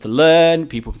loads of stuff to learn.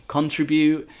 People can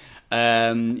contribute.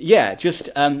 Just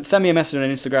send me a message on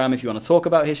Instagram if you want to talk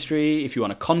about history, if you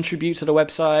want to contribute to the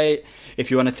website,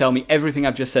 if you want to tell me everything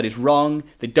I've just said is wrong,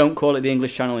 they don't call it the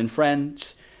English Channel in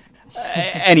French,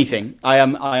 anything. I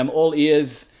am all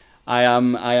ears. I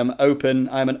am open.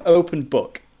 I am an open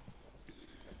book.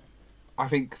 I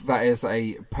think that is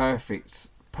a perfect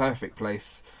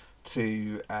place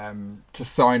to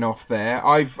sign off there.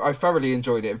 I've thoroughly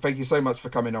enjoyed it, and thank you so much for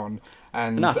coming on.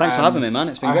 And thanks for having me, man.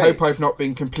 It's been great. I hope I've not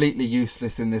been completely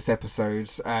useless in this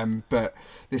episode, but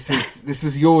this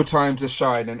was your time to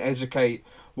shine and educate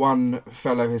one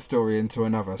fellow historian to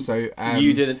another. So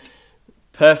you did it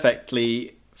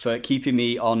perfectly for keeping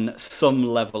me on some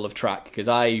level of track, because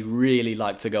I really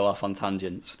like to go off on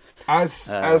tangents. As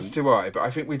do I, but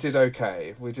I think we did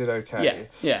okay.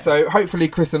 Yeah. So hopefully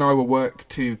Chris and I will work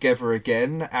together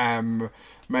again.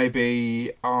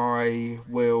 Maybe I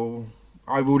will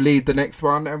lead the next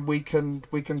one, and we can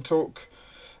talk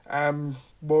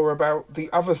more about the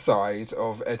other side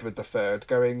of Edward III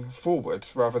going forward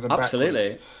rather than absolutely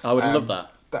backwards. I would love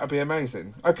that. That would be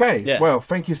amazing. Okay, yeah. Well,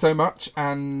 thank you so much,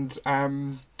 and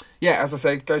as I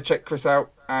said, go check Chris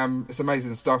out. It's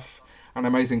amazing stuff and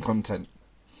amazing content.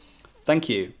 Thank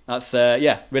you. That's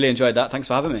really enjoyed that. Thanks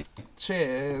for having me.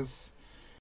 Cheers.